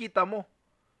makikita mo.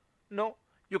 No?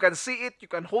 You can see it, you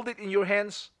can hold it in your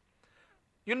hands.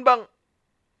 Yun bang,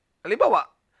 halimbawa,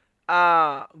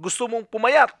 gusto mong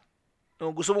pumayat,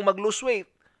 no? Gusto mong mag-lose weight,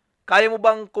 kaya mo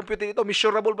bang computin ito?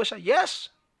 Measurable ba siya? Yes.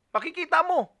 Makikita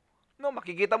mo. No,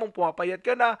 makikita mong pumapayat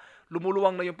ka na,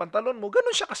 lumuluwang na yung pantalon mo.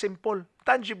 Ganun siya kasimple.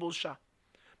 Tangible siya.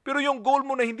 Pero yung goal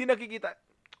mo na hindi nakikita,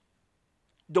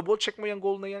 double check mo yung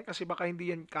goal na yan kasi baka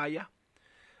hindi yan kaya.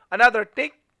 Another,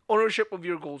 take ownership of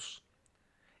your goals.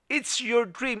 It's your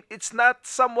dream. It's not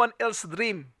someone else's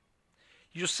dream.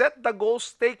 You set the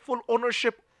goals, take full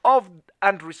ownership of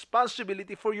and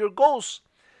responsibility for your goals.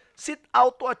 Set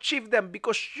out to achieve them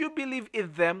because you believe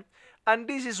in them and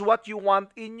this is what you want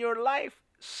in your life.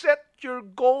 Set your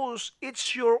goals.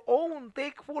 It's your own.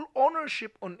 Take full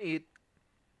ownership on it.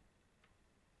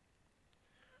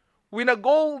 When a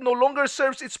goal no longer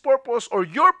serves its purpose or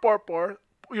your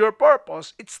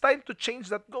purpose, it's time to change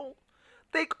that goal.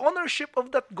 Take ownership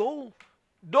of that goal.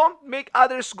 Don't make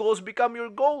others' goals become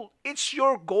your goal. It's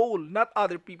your goal, not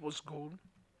other people's goal.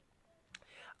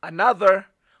 Another,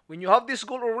 when you have this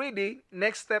goal already,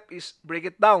 next step is break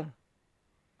it down.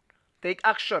 Take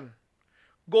action.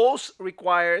 Goals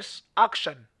requires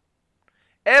action.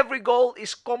 Every goal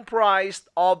is comprised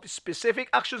of specific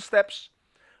action steps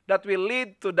that will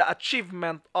lead to the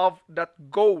achievement of that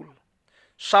goal.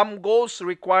 Some goals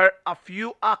require a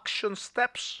few action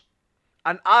steps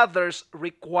and others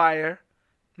require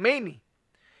many.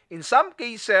 In some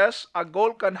cases, a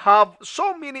goal can have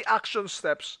so many action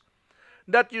steps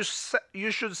that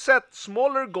you should set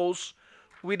smaller goals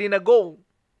within a goal.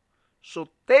 So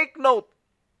take note,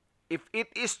 if it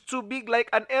is too big like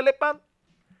an elephant,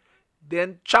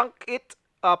 then chunk it,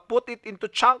 put it into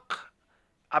chunk,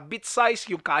 a bit size,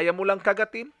 yung kaya mo lang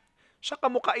kagatin. Saka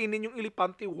mo kainin yung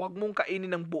elepante, huwag mong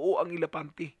kainin ng buo ang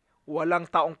elepante. Walang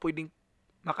taong pwedeng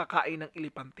makakain ng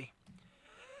elepante.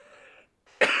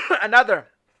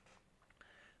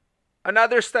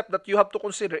 Another step that you have to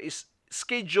consider is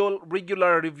schedule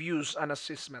regular reviews and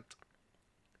assessment.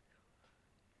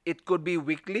 It could be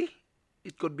weekly,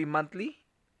 it could be monthly,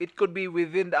 it could be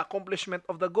within the accomplishment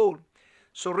of the goal.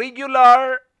 So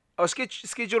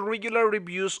schedule regular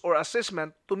reviews or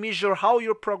assessment to measure how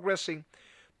you're progressing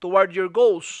toward your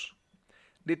goals.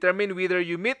 Determine whether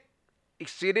you meet,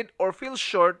 exceeded, or fell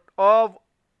short of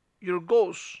your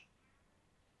goals.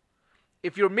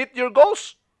 If you meet your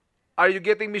goals, are you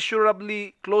getting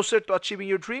measurably closer to achieving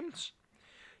your dreams?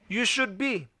 You should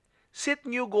be. Set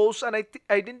new goals and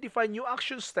identify new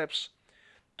action steps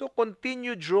to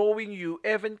continue drawing you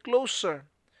even closer.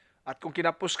 At kung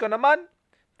kinapos ka naman,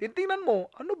 titingnan mo,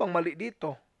 ano bang mali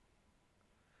dito?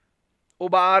 O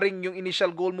maaring yung initial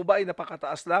goal mo ba ay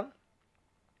napakataas lang?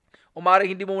 O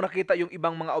maaring hindi mo nakita yung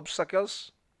ibang mga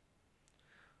obstacles?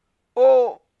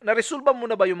 O naresolba mo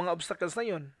na ba yung mga obstacles na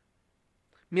yun?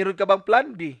 Meron ka bang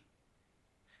plan B?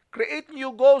 Create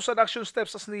new goals and action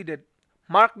steps as needed.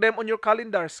 Mark them on your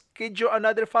calendar. Schedule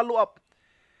another follow-up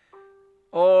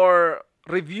or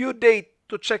review date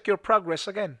to check your progress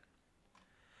again.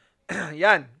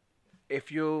 Yan.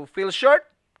 If you feel short,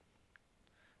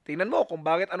 tingnan mo kung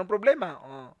bakit, anong problema.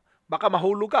 Baka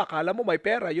mahulog ka, akala mo may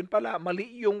pera, yun pala,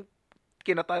 mali yung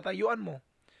kinatatayuan mo.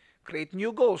 Create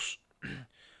new goals.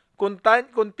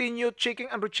 Continue checking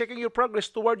and rechecking your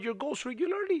progress toward your goals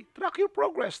regularly. Track your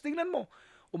progress. Tingnan mo,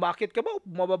 umakit ka ba o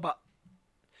bumababa?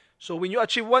 So when you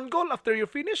achieve one goal, after you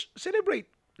finish, celebrate.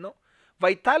 No?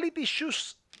 Vitality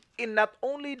shows in not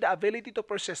only the ability to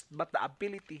persist, but the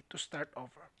ability to start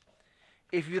over.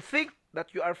 If you think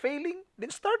that you are failing,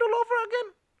 then start all over again.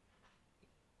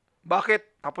 Bakit?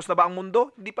 Tapos na ba ang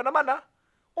mundo? Hindi pa naman ha.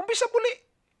 Umpisa muli.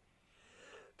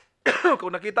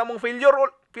 Kung nakita mong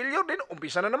failure din,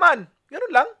 umpisa na naman.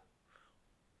 Ganun lang.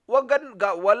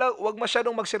 Wag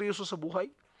masyadong magseryoso sa buhay.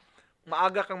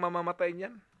 Maaga kang mamamatay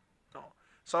niyan. No.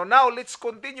 So now, let's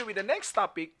continue with the next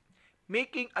topic,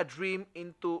 making a dream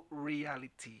into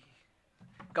reality.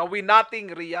 Gawin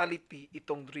nating reality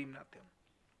itong dream natin.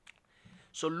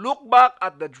 So look back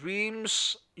at the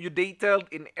dreams you detailed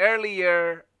in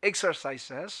earlier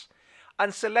exercises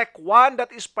and select one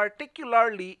that is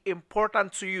particularly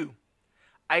important to you.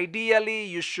 Ideally,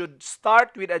 you should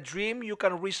start with a dream you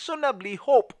can reasonably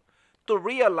hope to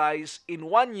realize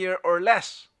in 1 year or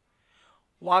less.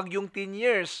 Huwag yung 10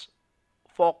 years.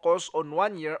 Focus on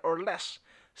 1 year or less.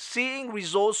 Seeing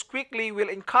results quickly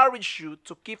will encourage you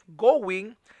to keep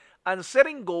going and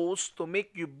setting goals to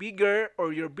make you bigger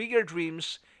or your bigger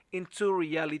dreams into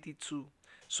reality too.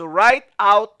 So write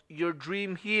out your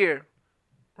dream here.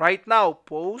 Right now,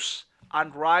 pause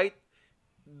and write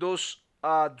those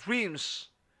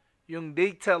dreams, yung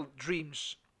detailed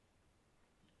dreams.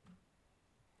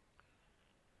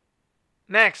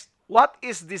 Next, What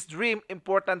is this dream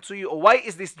important to you? Or why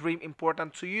is this dream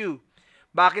important to you?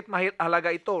 Bakit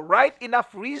mahalaga ito? Write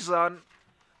enough reason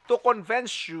to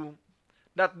convince you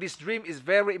that this dream is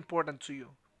very important to you.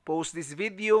 Post this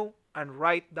video and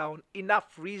write down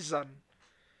enough reason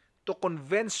to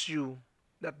convince you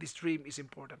that this dream is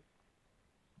important.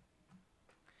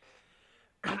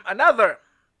 Another,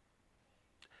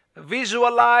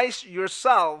 visualize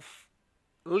yourself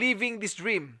living this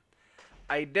dream.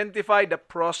 Identify the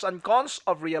pros and cons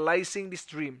of realizing this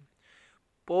dream.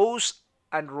 Post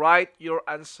and write your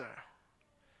answer.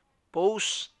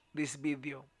 Post this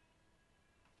video.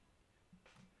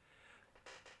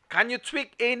 Can you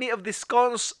tweak any of these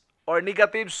cons or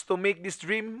negatives to make this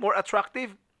dream more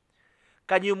attractive?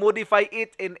 Can you modify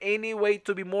it in any way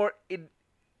to be more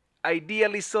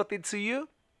ideally suited to you?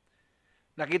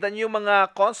 Nakita niyo yung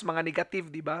mga cons, mga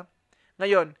negative, di ba?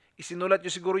 Ngayon, isinulat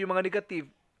niyo siguro yung mga negative.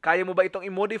 Kaya mo ba itong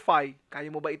i-modify? Kaya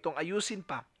mo ba itong ayusin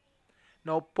pa?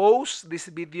 Now, pause this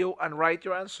video and write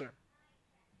your answer.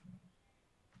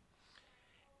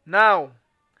 Now,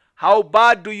 how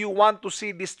bad do you want to see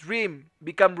this dream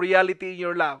become reality in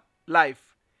your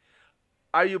life?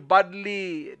 Are you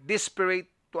badly desperate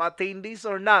to attain this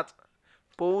or not?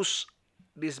 Pause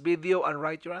this video and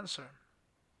write your answer.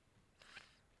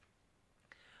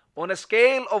 On a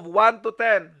scale of 1 to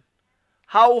 10,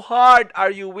 how hard are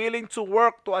you willing to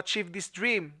work to achieve this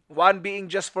dream? 1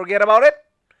 being just forget about it.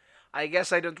 I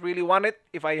guess I don't really want it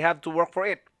if I have to work for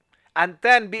it. And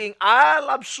 10 being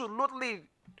I'll absolutely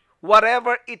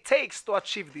whatever it takes to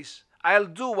achieve this. I'll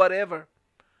do whatever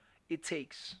it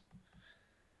takes.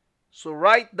 So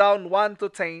write down 1 to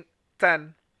 10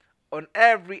 on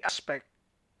every aspect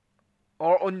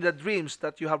or on the dreams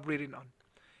that you have written on.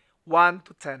 1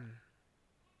 to 10.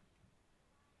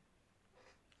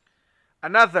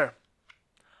 Another,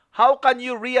 how can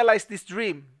you realize this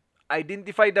dream?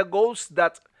 Identify the goals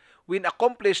that, when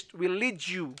accomplished, will lead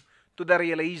you to the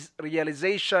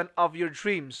realization of your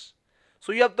dreams.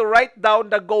 So you have to write down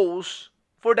the goals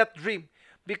for that dream,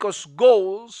 because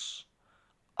goals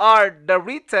are the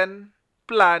written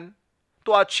plan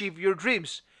to achieve your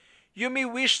dreams. You may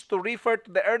wish to refer to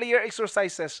the earlier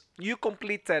exercises you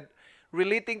completed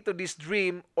relating to this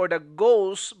dream or the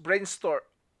goals brainstorming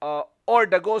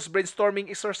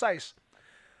exercise.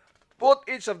 Put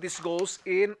each of these goals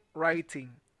in writing.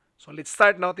 So let's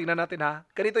start now. Tingnan natin ha.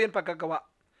 Ganito yung pagkagawa.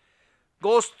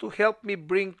 Goals to help me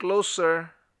bring closer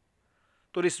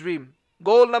to this dream.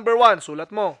 Goal number 1,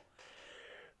 sulat mo.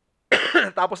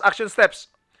 Tapos action steps.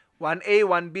 1A,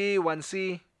 1B,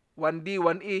 1C, 1D,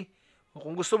 1E.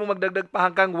 Kung gusto mo magdagdag pa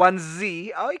hanggang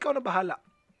 1Z, ikaw na bahala.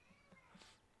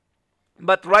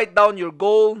 But write down your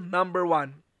goal number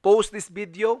 1. Post this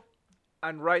video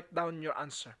and write down your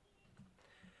answer.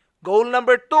 Goal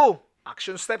number 2,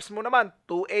 action steps mo naman.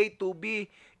 2A, 2B.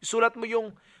 Isulat mo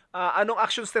yung anong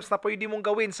action steps na pwede mong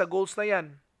gawin sa goals na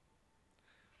yan.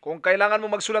 Kung kailangan mo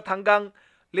magsulat hanggang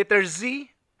letter Z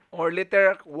or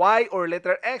letter Y or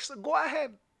letter X, go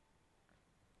ahead.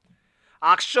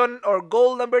 Action or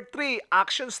goal number 3,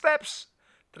 action steps.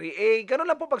 3A, ganun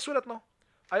lang po pagsulat, no?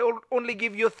 I only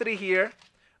give you 3 here.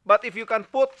 But if you can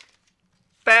put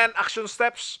 10 action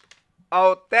steps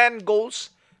or 10 goals,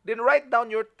 then write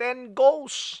down your 10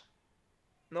 goals.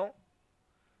 No?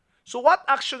 So what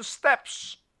action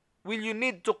steps will you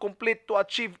need to complete to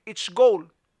achieve each goal?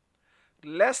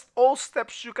 List all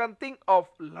steps you can think of,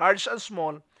 large and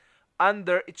small,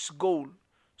 under each goal.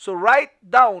 So write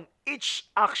down each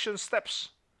action steps.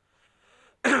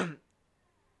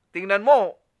 Tingnan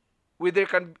mo whether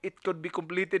it could be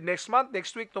completed next month,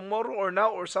 next week, tomorrow, or now,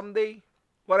 or someday,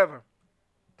 whatever.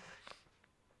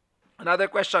 Another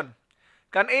question.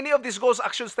 Can any of these goals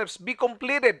action steps be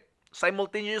completed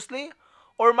simultaneously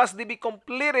or must they be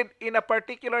completed in a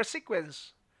particular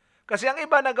sequence? Kasi ang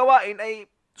iba na gawain ay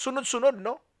sunod-sunod,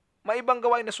 no? May ibang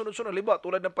gawain na sunod-sunod. Halimbawa,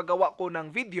 tulad ng paggawa ko ng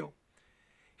video.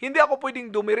 Hindi ako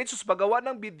pwedeng dumiretso sa paggawa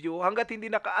ng video hanggat hindi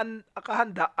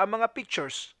nakahanda ang mga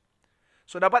pictures.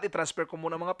 So, dapat i-transfer ko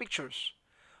muna mga pictures.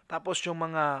 Tapos, yung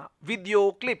mga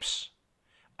video clips.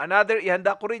 Another,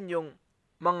 ihanda ko rin yung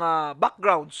mga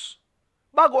backgrounds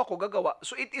bago ako gagawa.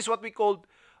 So, it is what we call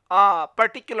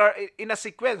particular in a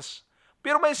sequence.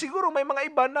 Pero siguro may mga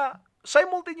iba na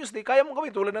simultaneously, kaya mong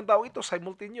gawin. Tulad ng tao ito,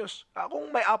 simultaneous. Kung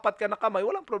may 4 ka na kamay,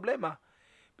 walang problema.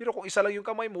 Pero kung isa lang yung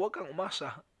kamay mo, huwag kang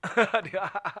umasa.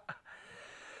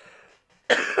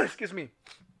 Excuse me.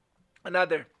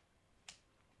 Another.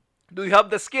 Do you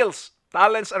have the skills,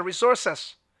 talents, and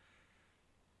resources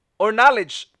or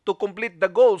knowledge to complete the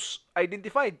goals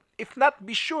identified? If not,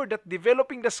 be sure that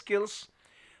developing the skills,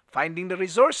 finding the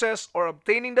resources, or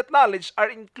obtaining that knowledge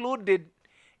are included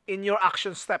in your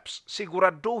action steps.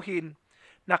 Siguraduhin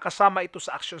na kasama ito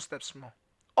sa action steps mo.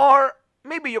 Or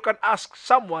maybe you can ask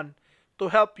someone to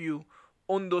help you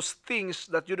on those things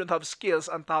that you don't have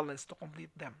skills and talents to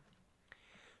complete them.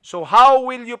 So how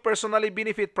will you personally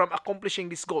benefit from accomplishing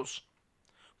these goals?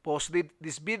 Pause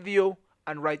this video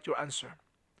and write your answer.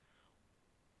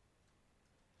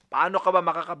 Paano ka ba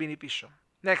makakabenepisyo?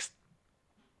 Next,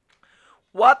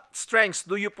 what strengths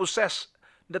do you possess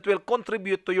that will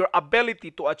contribute to your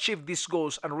ability to achieve these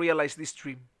goals and realize this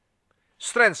dream?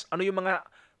 Strengths, ano yung mga,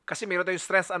 kasi mayroon tayong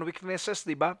strengths and weaknesses,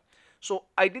 di ba? So,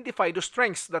 identify the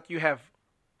strengths that you have.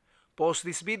 Pause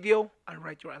this video and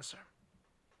write your answer.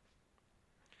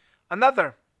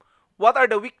 Another, what are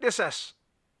the weaknesses?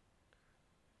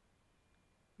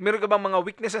 Meron ka bang mga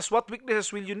weaknesses? What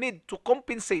weaknesses will you need to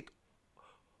compensate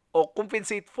o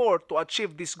compensate for to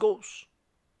achieve these goals?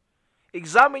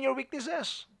 Examine your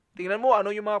weaknesses. Tingnan mo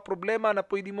ano yung mga problema na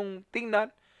pwede mong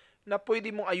tingnan, na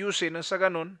pwede mong ayusin, na sa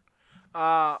ganun,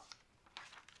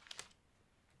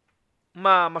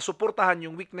 masuportahan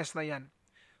yung weakness na yan.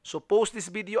 So, post this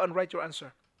video and write your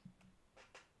answer.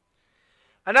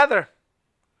 Another,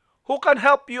 who can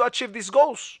help you achieve these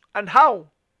goals and how?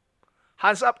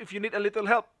 Hands up if you need a little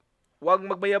help. Huwag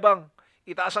magmayabang.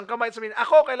 Itaas ang kamay at sabihin,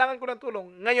 ako, kailangan ko ng tulong.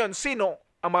 Ngayon, sino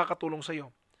ang makakatulong sa iyo?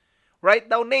 Write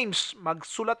down names.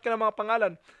 Magsulat ka ng mga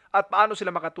pangalan at paano sila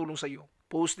makatulong sa iyo.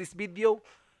 Post this video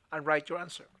and write your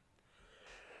answer.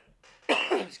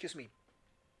 Excuse me.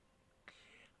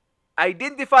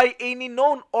 Identify any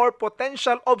known or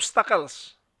potential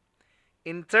obstacles,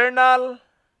 internal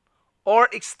or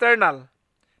external,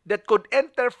 that could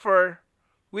interfere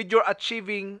with your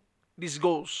achieving these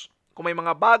goals. Kung may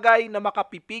mga bagay na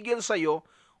makapipigil sa iyo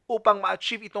upang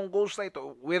ma-achieve itong goals na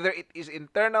ito, whether it is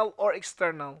internal or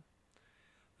external,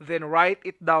 then write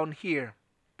it down here.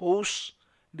 Pause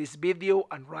this video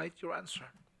and write your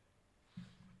answer.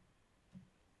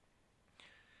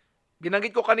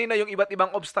 Binanggit ko kanina yung iba't ibang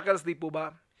obstacles, di po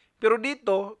ba? Pero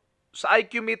dito, sa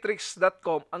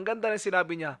iqmetrics.com, ang ganda ng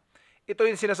sinabi niya, ito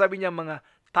yung sinasabi niya mga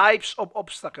types of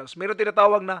obstacles. Mayroon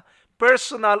tinatawag na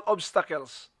personal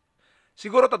obstacles.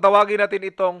 Siguro tatawagin natin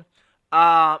itong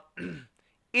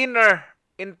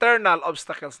internal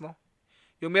obstacles, no?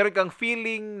 Yung meron kang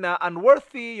feeling na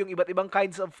unworthy, yung iba't ibang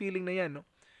kinds of feeling na yan, no?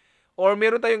 Or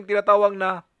meron tayong tinatawag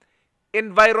na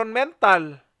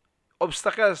environmental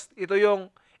obstacles. Ito yung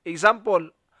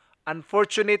example,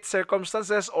 unfortunate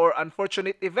circumstances or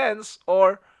unfortunate events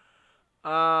or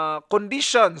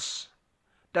conditions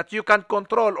that you can't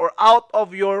control or out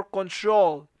of your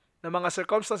control na mga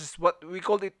circumstances. What we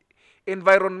call it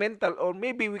environmental or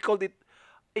maybe we call it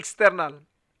external.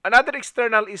 Another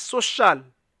external is social.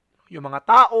 Yung mga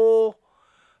tao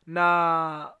na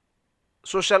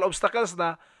social obstacles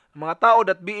na mga tao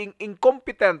that being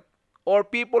incompetent or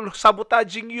people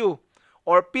sabotaging you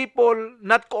or people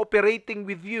not cooperating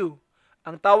with you.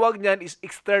 Ang tawag niyan is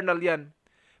external yan.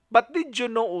 But did you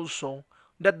know also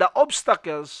that the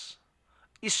obstacles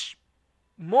is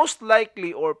most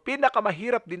likely or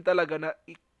pinakamahirap din talaga na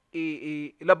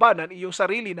ilabanan yung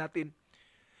sarili natin.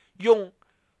 Yung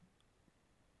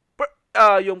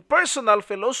personal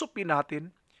philosophy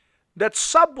natin that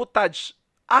sabotage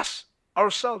us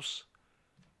ourselves.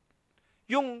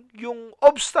 Yung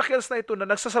obstacles na ito na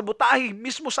nagsasabotahe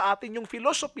mismo sa atin, yung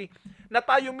philosophy na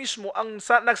tayo mismo ang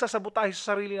nagsasabotahe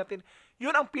sa sarili natin,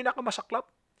 yun ang pinakamasaklap.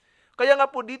 Kaya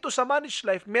nga po dito sa Managed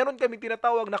Life, meron kami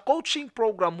tinatawag na coaching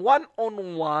program,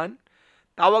 one-on-one,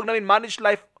 tawag namin Managed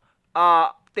Life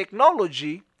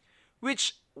Technology,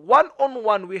 which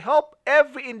one-on-one we help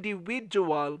every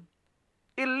individual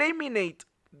eliminate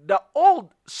the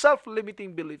old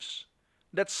self-limiting beliefs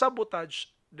that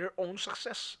sabotage their own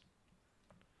success.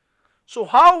 So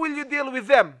how will you deal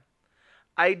with them?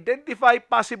 Identify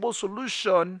possible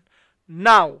solution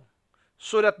now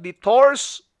so that the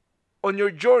detours on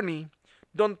your journey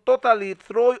don't totally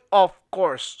throw you off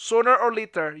course. Sooner or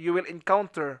later, you will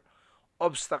encounter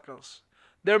obstacles.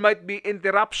 There might be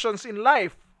interruptions in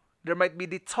life. There might be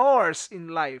detours in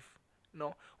life.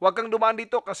 No? Huwag kang dumaan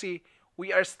dito kasi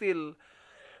we are still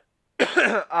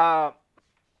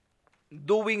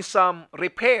doing some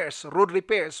repairs, road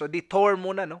repairs. So detour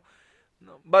muna, no?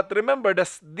 But remember,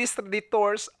 these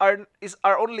detours are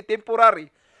only temporary.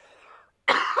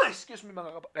 Excuse me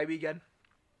mga kaibigan.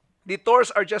 Detours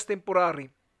are just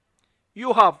temporary.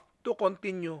 You have to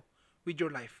continue with your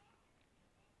life.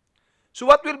 So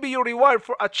what will be your reward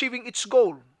for achieving each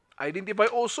goal? Identify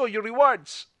also your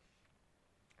rewards.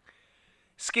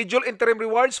 Schedule interim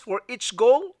rewards for each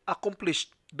goal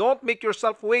accomplished. Don't make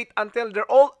yourself wait until they're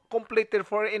all completed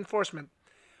for enforcement.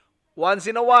 Once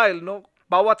in a while, no,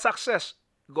 bawat success,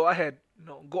 go ahead,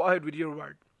 No, go ahead with your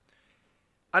word.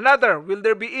 Another, will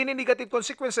there be any negative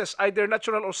consequences, either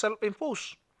natural or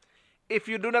self-imposed? If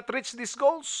you do not reach these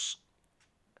goals,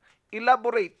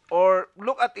 elaborate or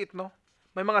look at it, no?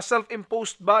 May mga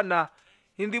self-imposed ba na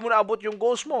hindi mo naabot yung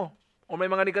goals mo? O may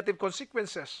mga negative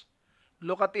consequences?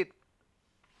 Look at it.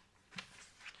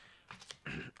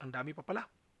 Ang dami pa pala.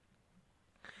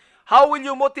 How will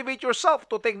you motivate yourself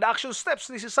to take the action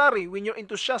steps necessary when your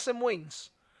enthusiasm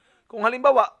wanes? Kung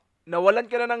halimbawa,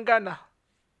 nawalan ka na ng gana,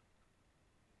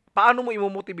 paano mo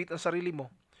imomotivate ang sarili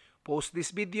mo? Post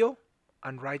this video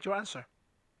and write your answer.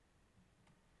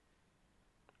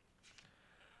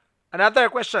 Another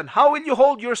question, how will you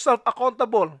hold yourself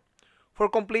accountable for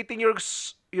completing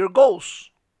your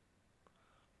goals?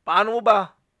 Paano mo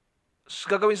ba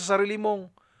gagawin sa sarili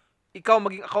mong ikaw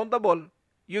maging accountable?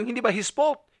 Yung hindi ba his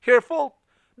fault, her fault,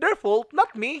 their fault,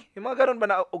 not me. Yung mga ganun ba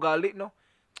na ugali, no?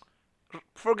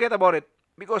 Forget about it.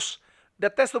 Because the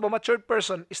test of a matured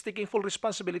person is taking full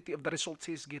responsibility of the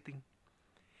results he is getting.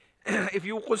 If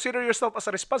you consider yourself as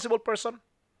a responsible person,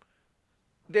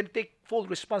 then take full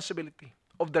responsibility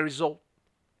of the result.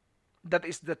 That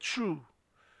is the true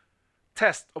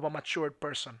test of a matured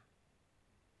person.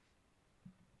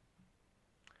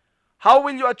 How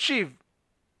will you achieve,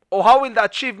 or how will the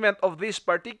achievement of these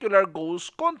particular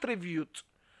goals contribute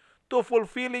to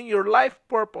fulfilling your life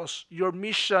purpose, your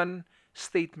mission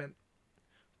statement?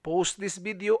 Post this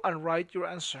video and write your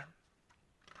answer.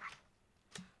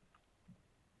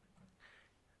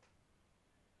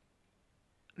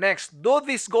 Next, do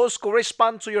these goals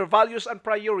correspond to your values and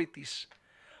priorities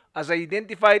as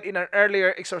identified in an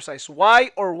earlier exercise?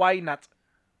 Why or why not?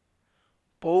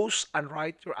 Post and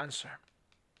write your answer.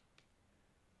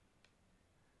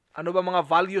 Ano ba mga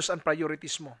values and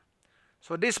priorities mo?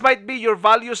 So this might be your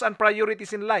values and priorities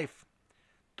in life.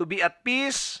 To be at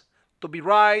peace, to be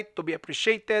right, to be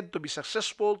appreciated, to be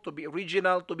successful, to be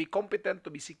original, to be competent,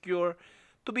 to be secure,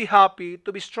 to be happy,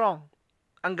 to be strong.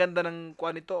 Ang ganda ng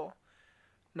kuha nito,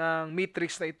 ng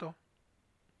matrix na ito.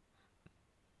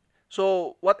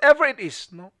 So, whatever it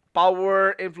is, no?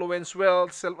 Power, influence,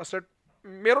 wealth, self-assert,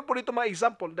 meron po dito mga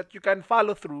example that you can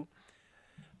follow through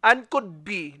and could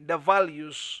be the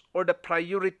values or the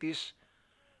priorities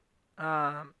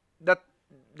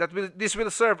this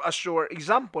will serve as your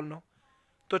example, no,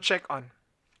 to check on.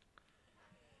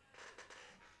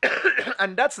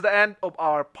 And that's the end of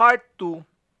our part 2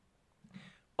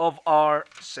 of our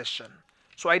session.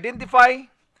 So identify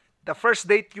the first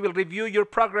date you will review your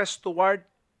progress toward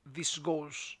these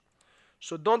goals.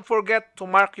 So don't forget to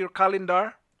mark your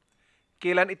calendar.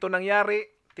 Kailan ito nangyari?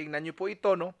 Tingnan nyo po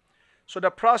ito, no? So the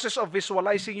process of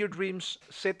visualizing your dreams,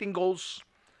 setting goals,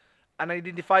 and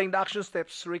identifying the action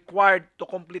steps required to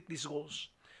complete these goals.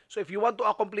 So if you want to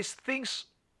accomplish things,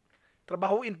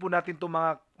 trabahuin po natin itong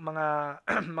mga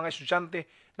estudyante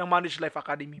ng Manage Life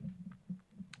Academy.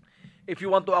 If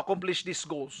you want to accomplish these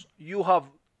goals, you have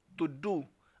to do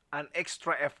an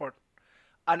extra effort.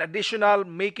 An additional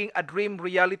Making a Dream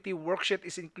Reality worksheet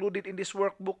is included in this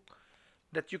workbook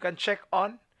that you can check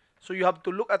on. So you have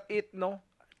to look at it, no?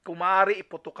 Kung maaari,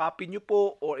 ipotocopy nyo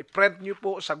po or i-print nyo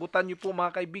po, sagutan nyo po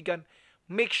mga kaibigan.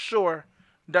 Make sure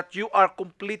that you are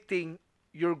completing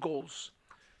your goals.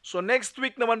 So next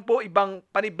week naman po, ibang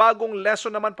panibagong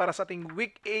lesson naman para sa ating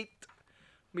week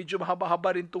 8. Medyo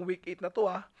mahaba-haba rin itong week 8 na to,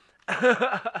 ha.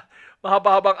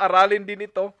 Mahaba-habang aralin din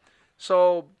ito.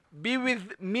 So be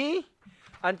with me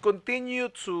and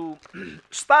continue to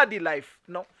study life,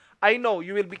 no? I know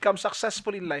you will become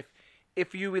successful in life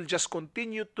if you will just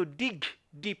continue to dig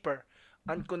deeper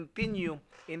and continue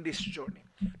in this journey.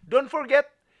 Don't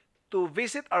forget to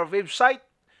visit our website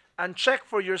and check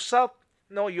for yourself,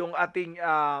 no, yung ating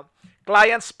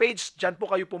clients page. Diyan po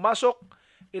kayo pumasok.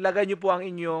 Ilagay nyo po ang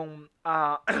inyong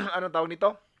anong tawag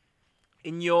nito?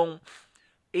 Inyong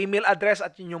email address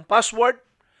at inyong password.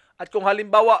 At kung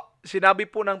halimbawa, sinabi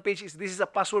po ng page is this is a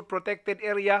password protected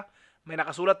area, may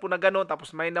nakasulat po na gano'n,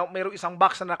 tapos mayroong isang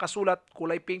box na nakasulat,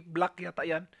 kulay pink, black yata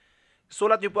yan.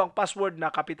 Sulat nyo po ang password na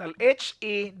capital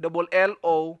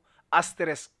HELLO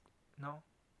asterisk, no?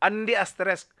 Hindi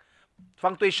asterisk,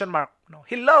 punctuation mark, no?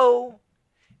 Hello!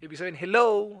 Ibig sabihin,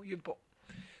 hello, yun po.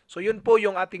 So yun po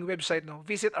yung ating website, no?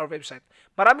 Visit our website.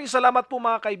 Maraming salamat po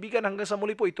mga kaibigan. Hanggang sa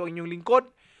muli po, ito ang inyong lingkod,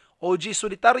 OG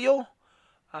Solitario.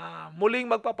 Muling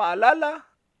magpapaalala,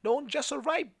 don't just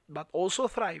survive, but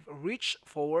also thrive. Reach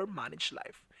for Manage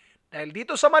Life. Dahil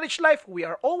dito sa Manage Life, we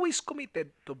are always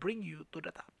committed to bring you to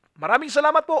the top. Maraming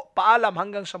salamat po. Paalam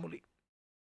hanggang sa muli.